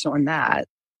price on that.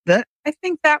 I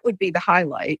think that would be the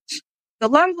highlights. The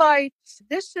lowlights,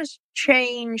 this has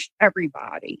changed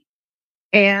everybody.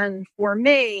 And for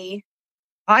me,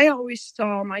 I always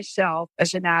saw myself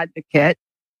as an advocate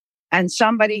and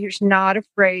somebody who's not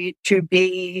afraid to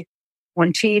be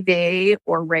on TV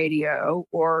or radio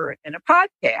or in a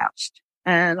podcast.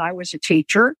 And I was a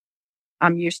teacher.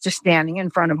 I'm used to standing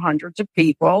in front of hundreds of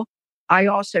people. I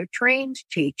also trained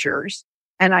teachers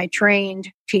and I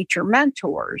trained teacher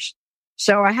mentors.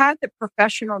 So I had the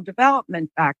professional development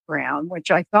background,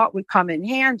 which I thought would come in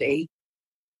handy.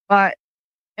 But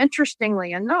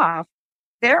interestingly enough,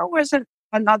 there was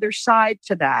another side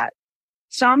to that.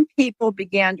 Some people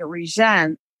began to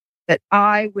resent that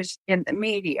I was in the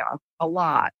media a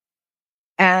lot.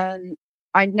 And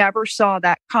I never saw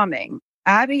that coming.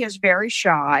 Abby is very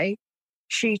shy.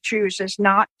 She chooses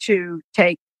not to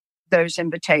take those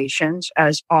invitations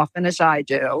as often as I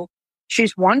do.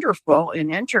 She's wonderful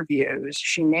in interviews.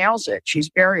 She nails it.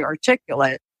 She's very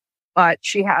articulate, but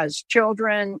she has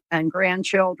children and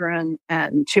grandchildren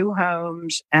and 2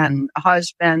 homes and a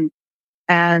husband.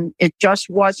 And it just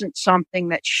wasn't something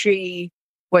that she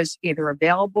was either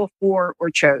available for or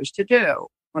chose to do.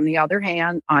 On the other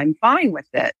hand, I'm fine with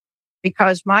it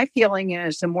because my feeling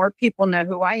is the more people know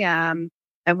who I am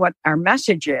and what our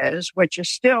message is, which is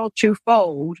still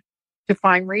twofold, to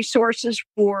find resources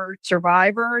for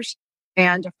survivors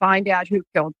and to find out who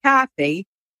killed Cathy,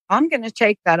 I'm going to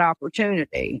take that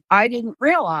opportunity. I didn't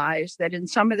realize that in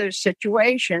some of those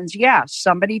situations, yes,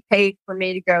 somebody paid for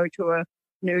me to go to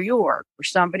New York or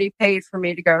somebody paid for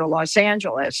me to go to Los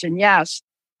Angeles. And yes,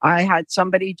 I had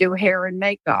somebody do hair and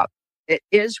makeup. It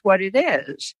is what it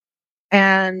is.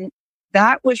 And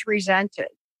that was resented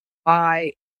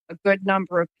by a good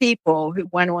number of people who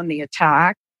went on the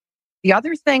attack. The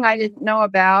other thing I didn't know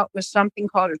about was something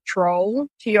called a troll,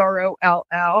 Troll.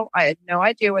 I had no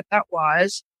idea what that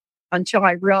was until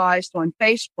I realized on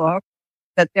Facebook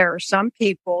that there are some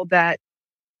people that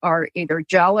are either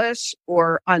jealous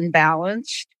or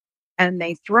unbalanced, and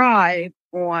they thrive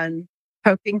on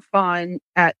poking fun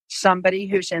at somebody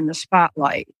who's in the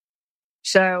spotlight.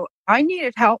 So I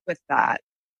needed help with that.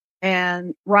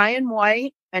 And Ryan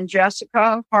White and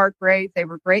Jessica Hargrave, they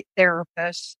were great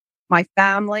therapists. My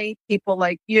family, people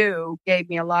like you, gave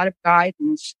me a lot of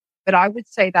guidance, but I would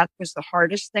say that was the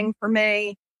hardest thing for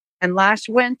me. And last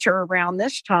winter around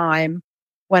this time,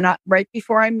 right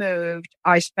before I moved,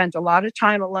 I spent a lot of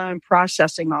time alone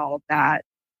processing all of that.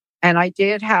 And I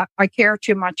care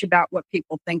too much about what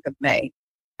people think of me.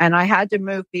 And I had to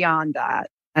move beyond that.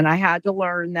 And I had to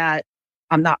learn that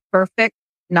I'm not perfect.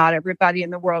 Not everybody in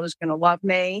the world is going to love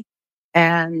me.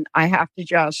 And I have to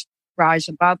just rise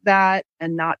above that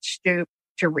and not stoop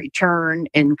to return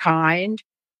in kind,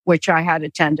 which I had a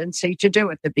tendency to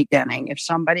do at the beginning. If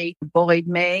somebody bullied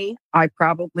me, I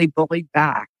probably bullied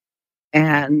back.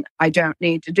 And I don't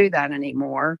need to do that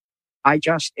anymore. I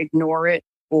just ignore it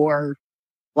or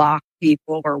block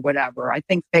people or whatever. I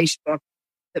think Facebook,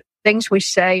 the things we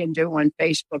say and do on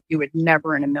Facebook, you would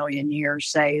never in a million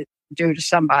years do to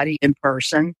somebody in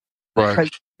person. Right.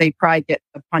 Because they probably get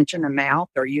a punch in the mouth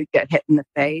or you get hit in the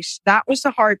face. That was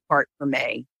the hard part for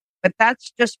me. But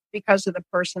that's just because of the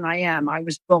person I am. I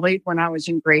was bullied when I was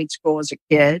in grade school as a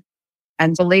kid.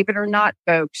 And believe it or not,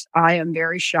 folks, I am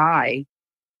very shy,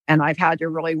 and I've had to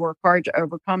really work hard to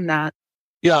overcome that.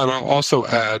 Yeah, and I'll also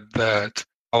add that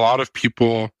a lot of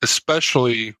people,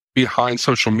 especially behind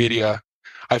social media,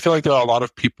 I feel like there are a lot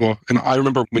of people, and I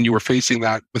remember when you were facing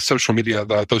that with social media,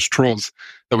 those trolls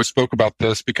that we spoke about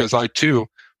this, because I too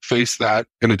faced that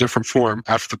in a different form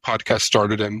after the podcast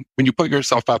started. And when you put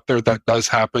yourself out there, that does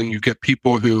happen. You get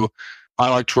people who I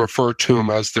like to refer to them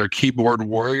as their keyboard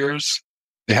warriors.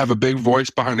 They have a big voice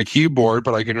behind a keyboard,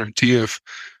 but I guarantee if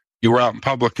you were out in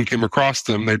public and came across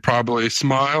them, they'd probably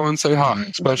smile and say hi,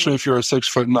 especially if you're a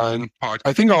 6'9" pod.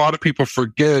 I think a lot of people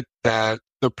forget that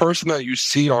the person that you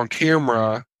see on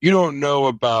camera, you don't know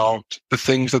about the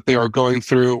things that they are going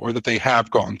through or that they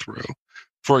have gone through.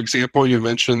 For example, you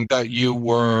mentioned that you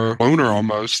were a loner,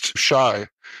 almost shy.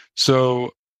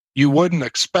 So you wouldn't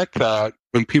expect that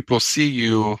when people see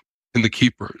you in the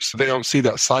keepers. They don't see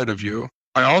that side of you.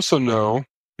 I also know,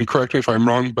 and correct me if I'm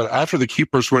wrong, but after the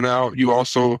keepers went out, you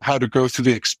also had to go through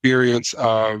the experience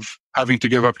of having to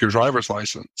give up your driver's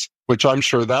license, which I'm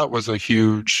sure that was a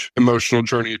huge emotional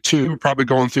journey too. You were probably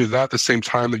going through that at the same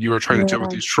time that you were trying to deal with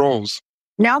these trolls.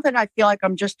 Now that I feel like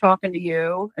I'm just talking to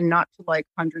you and not to like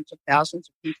hundreds of thousands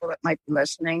of people that might be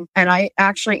listening, and I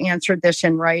actually answered this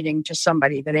in writing to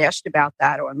somebody that asked about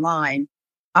that online,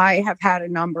 I have had a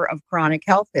number of chronic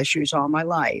health issues all my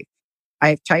life. I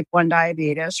have type 1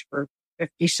 diabetes for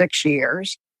 56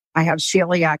 years. I have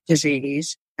celiac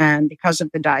disease. And because of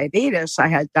the diabetes, I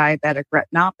had diabetic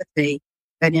retinopathy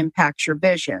that impacts your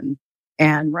vision.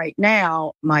 And right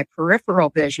now, my peripheral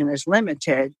vision is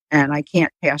limited and I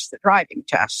can't pass the driving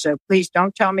test. So please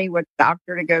don't tell me what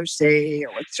doctor to go see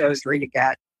or what surgery to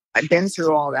get. I've been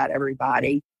through all that,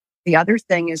 everybody. The other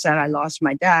thing is that I lost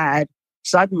my dad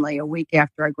suddenly a week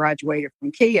after I graduated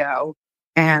from Keio,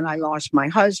 and I lost my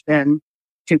husband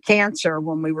to cancer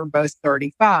when we were both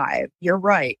 35. You're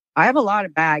right. I have a lot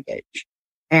of baggage,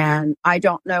 and I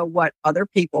don't know what other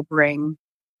people bring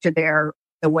to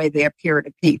the way they appear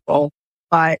to people,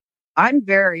 but I'm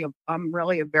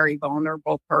really a very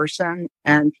vulnerable person,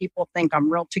 and people think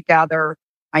I'm real together.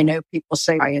 I know people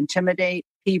say I intimidate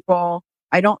people.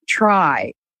 I don't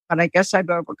try, but I guess I've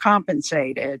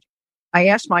overcompensated. I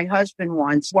asked my husband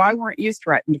once, why weren't you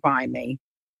threatened by me?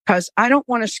 Because I don't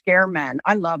want to scare men.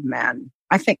 I love men.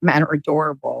 I think men are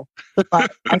adorable,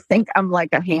 but I think I'm like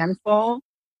a handful.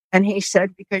 And he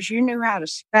said, because you knew how to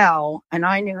spell and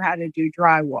I knew how to do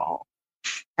drywall.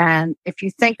 And if you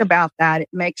think about that, it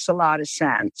makes a lot of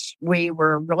sense. We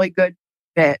were a really good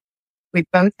fit. We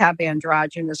both have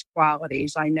androgynous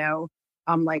qualities. I know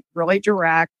I'm like really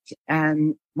direct,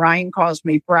 and Ryan calls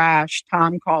me brash.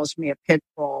 Tom calls me a pit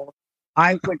bull.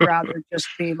 I would rather just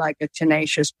be like a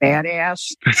tenacious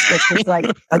badass, which is like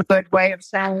a good way of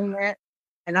saying it.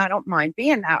 And I don't mind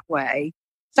being that way.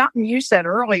 Something you said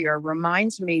earlier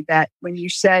reminds me that when you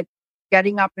said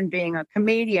getting up and being a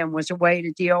comedian was a way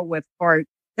to deal with hard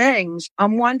things,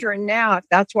 I'm wondering now if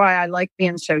that's why I like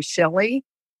being so silly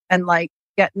and like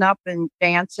getting up and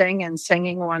dancing and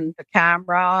singing on the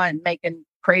camera and making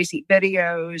crazy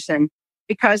videos. And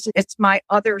because it's my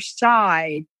other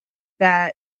side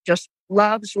that just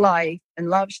loves life and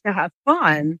loves to have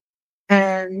fun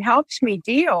and helps me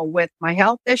deal with my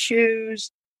health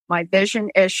issues, my vision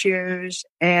issues,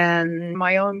 and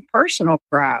my own personal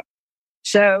crap.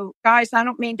 So, guys, I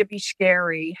don't mean to be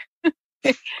scary.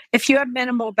 If you have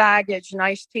minimal baggage,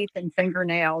 nice teeth and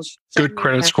fingernails. Good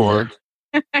credit score.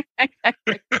 Yeah,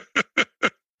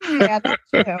 that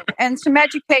too. And some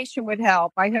education would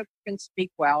help. I hope you can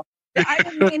speak well. I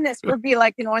didn't mean this would be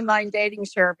like an online dating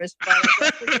service, but I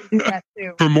guess we can do that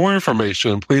too. For more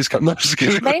information, please come. No, just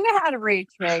kidding. They know how to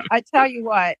reach me. I tell you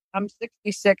what, I'm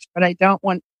 66, but I don't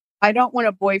want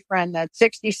a boyfriend that's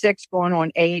 66 going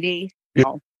on 80. Yeah.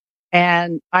 No.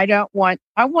 And I want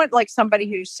like somebody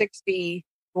who's 60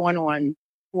 going on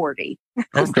 40.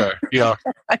 Okay. Yeah.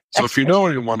 So if you know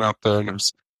anyone out there,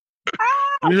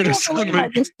 I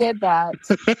just did that.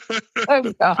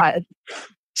 Oh God.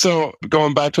 So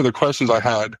going back to the questions I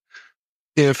had,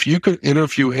 if you could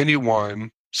interview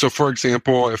anyone, so for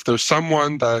example, if there's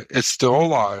someone that is still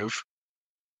alive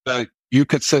that you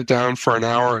could sit down for an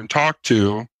hour and talk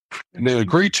to and they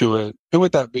agree to it, who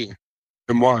would that be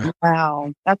and why?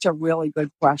 Wow, that's a really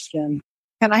good question.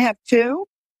 Can I have two?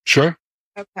 Sure.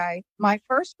 Okay. My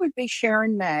first would be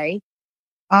Sharon May.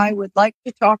 I would like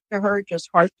to talk to her just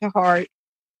heart to heart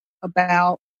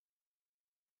about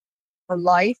her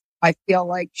life. I feel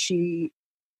like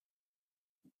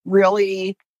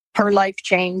her life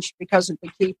changed because of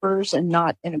the keepers and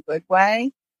not in a good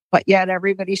way. But yet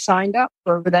everybody signed up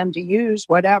for them to use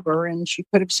whatever, and she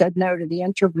could have said no to the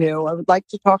interview. I would like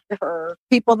to talk to her.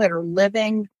 People that are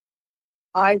living,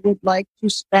 I would like to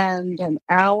spend an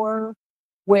hour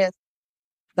with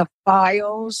the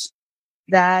files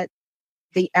that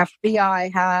the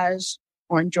FBI has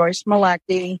on Joyce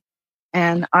Malecki,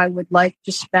 and I would like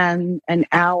to spend an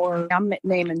hour, I'm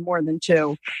naming more than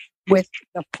two, with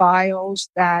the files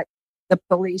that the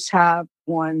police have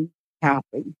on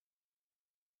Cathy.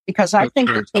 Because I think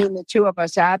between the two of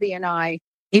us, Abby and I,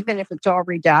 even if it's all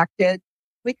redacted,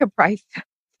 we could probably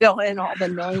fill in all the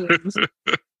names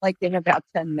like in about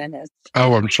 10 minutes.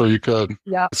 Oh, I'm sure you could.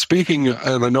 Yeah. Speaking,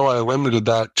 and I know I limited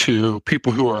that to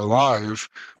people who are alive,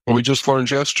 but we just learned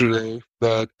yesterday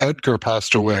that Edgar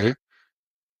passed away.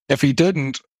 If he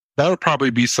didn't, that would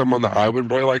probably be someone that I would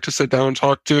really like to sit down and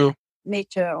talk to. Me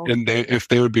too. And if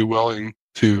they would be willing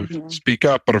to speak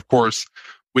up. But of course,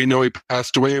 we know he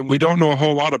passed away, and we don't know a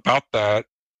whole lot about that.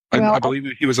 Well, I believe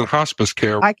he was in hospice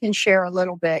care. I can share a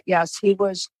little bit. Yes, he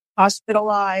was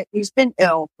hospitalized. He's been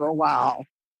ill for a while.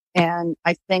 And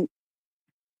I think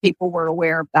people were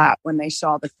aware of that when they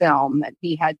saw the film, that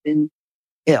he had been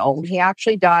ill. He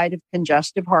actually died of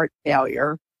congestive heart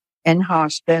failure in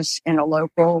hospice in a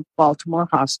local Baltimore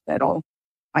hospital.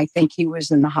 I think he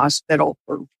was in the hospital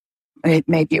for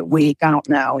maybe a week. I don't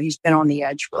know. He's been on the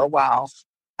edge for a while.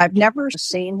 I've never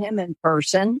seen him in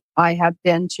person. I have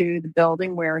been to the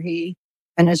building where he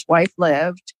and his wife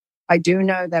lived. I do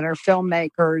know that our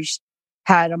filmmakers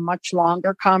had a much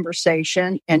longer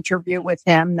interview with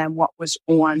him than what was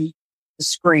on the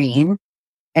screen.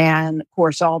 And of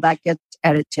course, all that gets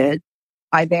edited.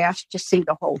 I've asked to see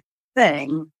the whole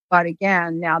thing. But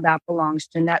again, now that belongs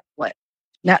to Netflix.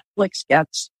 Netflix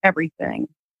gets everything.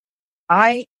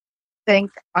 I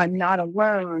think I'm not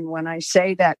alone when I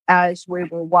say that as we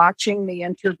were watching the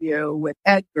interview with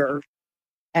Edgar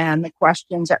and the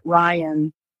questions that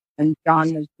Ryan and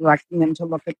John was directing them to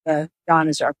look at John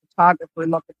as our photographer,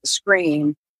 look at the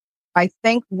screen, I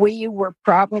think we were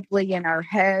probably in our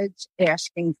heads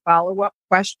asking follow-up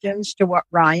questions to what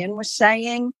Ryan was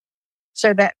saying.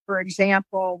 So that, for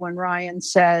example, when Ryan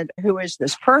said, "Who is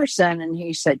this person?" and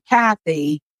he said,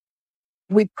 "Cathy,"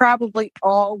 we probably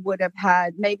all would have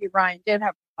had, maybe Ryan did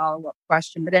have a follow-up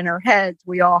question, but in our heads,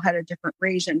 we all had a different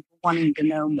reason for wanting to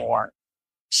know more.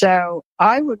 So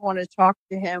I would want to talk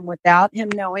to him without him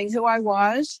knowing who I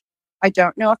was. I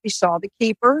don't know if he saw the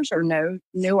keepers or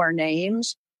knew our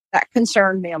names. That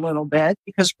concerned me a little bit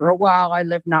because for a while I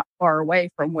lived not far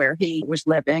away from where he was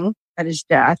living at his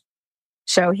death.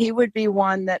 So he would be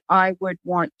one that I would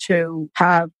want to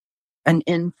have an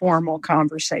informal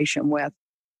conversation with.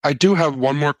 I do have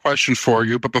one more question for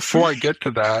you, but before I get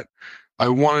to that, I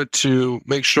wanted to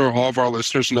make sure all of our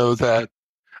listeners know that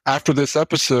after this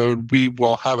episode, we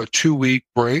will have a 2-week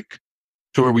break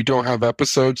to where we don't have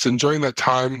episodes. And during that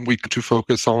time, we get to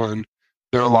focus on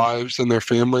their lives and their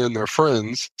family and their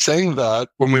friends. Saying that,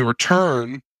 when we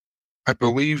return, I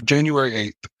believe January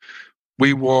 8th,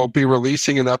 we will be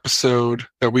releasing an episode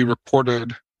that we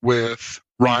recorded with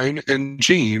Ryan and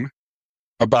Jean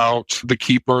about the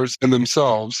keepers and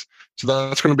themselves. So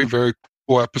that's going to be a very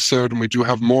cool episode, and we do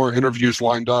have more interviews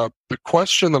lined up. The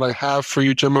question that I have for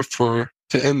you, Gemma,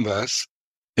 to end this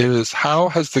is, how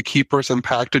has the keepers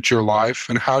impacted your life,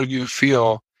 and how do you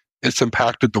feel it's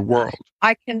impacted the world?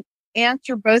 I can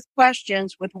answer both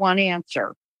questions with one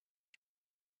answer.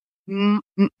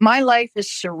 My life is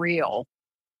surreal.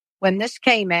 When this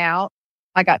came out,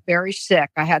 I got very sick.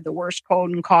 I had the worst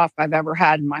cold and cough I've ever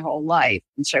had in my whole life.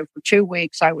 And so for 2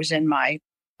 weeks, I was in my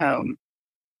home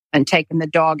and taking the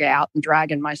dog out and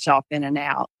dragging myself in and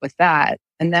out with that.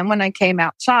 And then when I came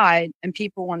outside and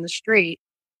people on the street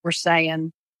were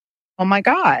saying, "Oh my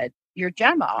God, you're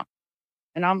Gemma."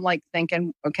 And I'm like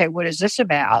thinking, okay, what is this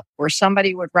about? Or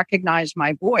somebody would recognize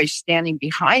my voice standing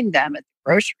behind them at the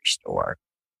grocery store.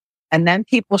 And then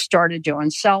people started doing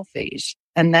selfies.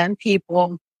 And then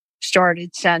people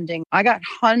started sending, I got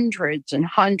hundreds and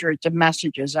hundreds of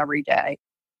messages every day.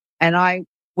 And I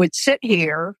would sit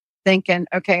here thinking,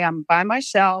 okay, I'm by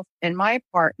myself in my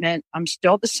apartment. I'm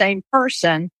still the same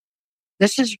person.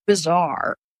 This is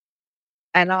bizarre.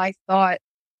 And I thought,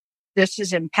 this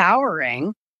is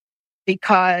empowering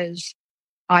because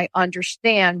I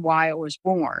understand why I was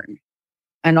born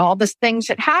and all the things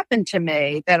that happened to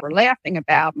me that we're laughing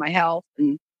about, my health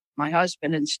and my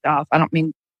husband and stuff. I don't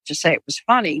mean to say it was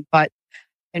funny, but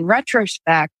in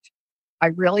retrospect, I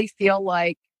really feel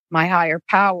like my higher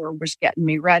power was getting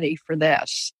me ready for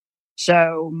this.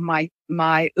 So my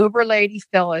Uber lady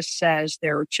Phyllis says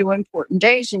there are 2 important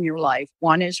days in your life.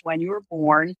 One is when you were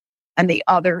born, and the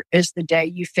other is the day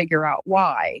you figure out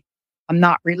why. I'm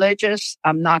not religious.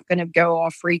 I'm not going to go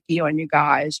all freaky on you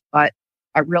guys, but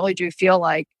I really do feel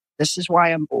like this is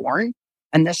why I'm born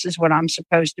and this is what I'm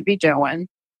supposed to be doing.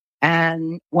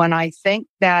 And when I think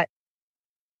that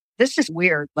this is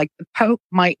weird, like the Pope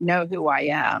might know who I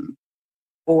am,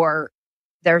 or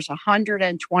there's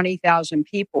 120,000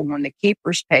 people on the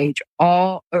Keepers page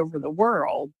all over the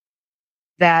world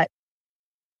that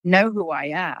know who I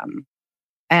am.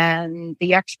 And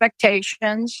the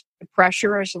expectations, the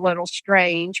pressure is a little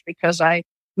strange because I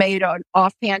made an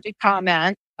offhanded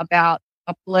comment about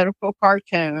a political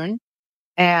cartoon,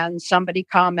 and somebody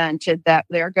commented that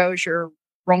there goes your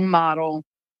role model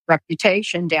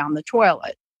reputation down the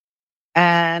toilet.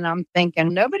 And I'm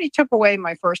thinking, nobody took away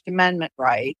my First Amendment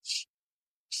rights.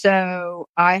 So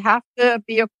I have to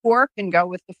be a cork and go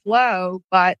with the flow.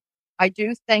 But I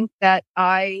do think that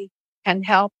I can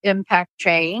help impact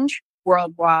change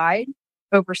worldwide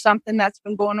over something that's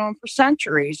been going on for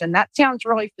centuries. And that sounds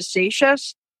really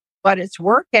facetious, but it's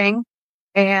working.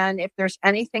 And if there's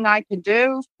anything I can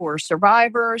do for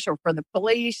survivors or for the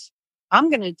police,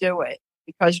 I'm going to do it,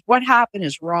 because what happened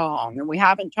is wrong. And we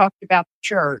haven't talked about the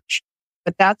church,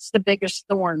 but that's the biggest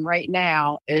thorn right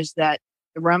now, is that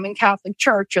the Roman Catholic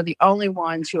Church are the only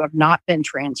ones who have not been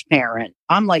transparent.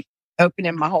 I'm like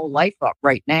opening my whole life up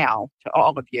right now to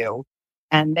all of you.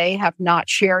 And they have not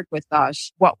shared with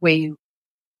us what we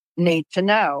need to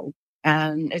know.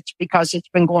 And it's because it's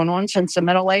been going on since the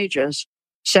Middle Ages.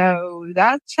 So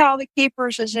that's how the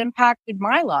Keepers has impacted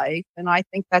my life. And I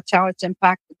think that's how it's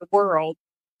impacted the world.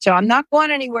 So I'm not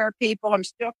going anywhere, people. I'm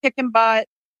still kicking butt.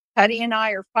 Patty and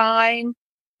I are fine.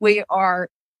 We are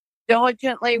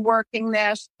diligently working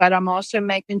this, but I'm also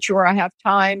making sure I have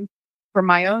time for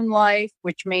my own life,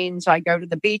 which means I go to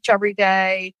the beach every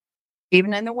day,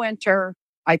 even in the winter.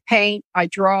 I paint, I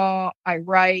draw, I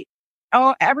write.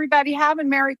 Oh, everybody have a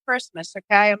Merry Christmas,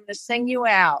 okay? I'm going to sing you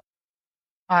out.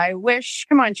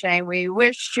 Come on, Shane. We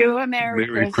wish you a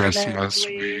Merry Christmas.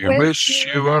 We wish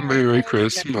you a Merry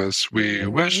Christmas. We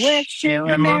wish you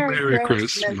a Merry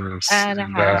Christmas and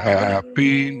a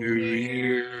Happy New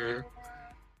Year.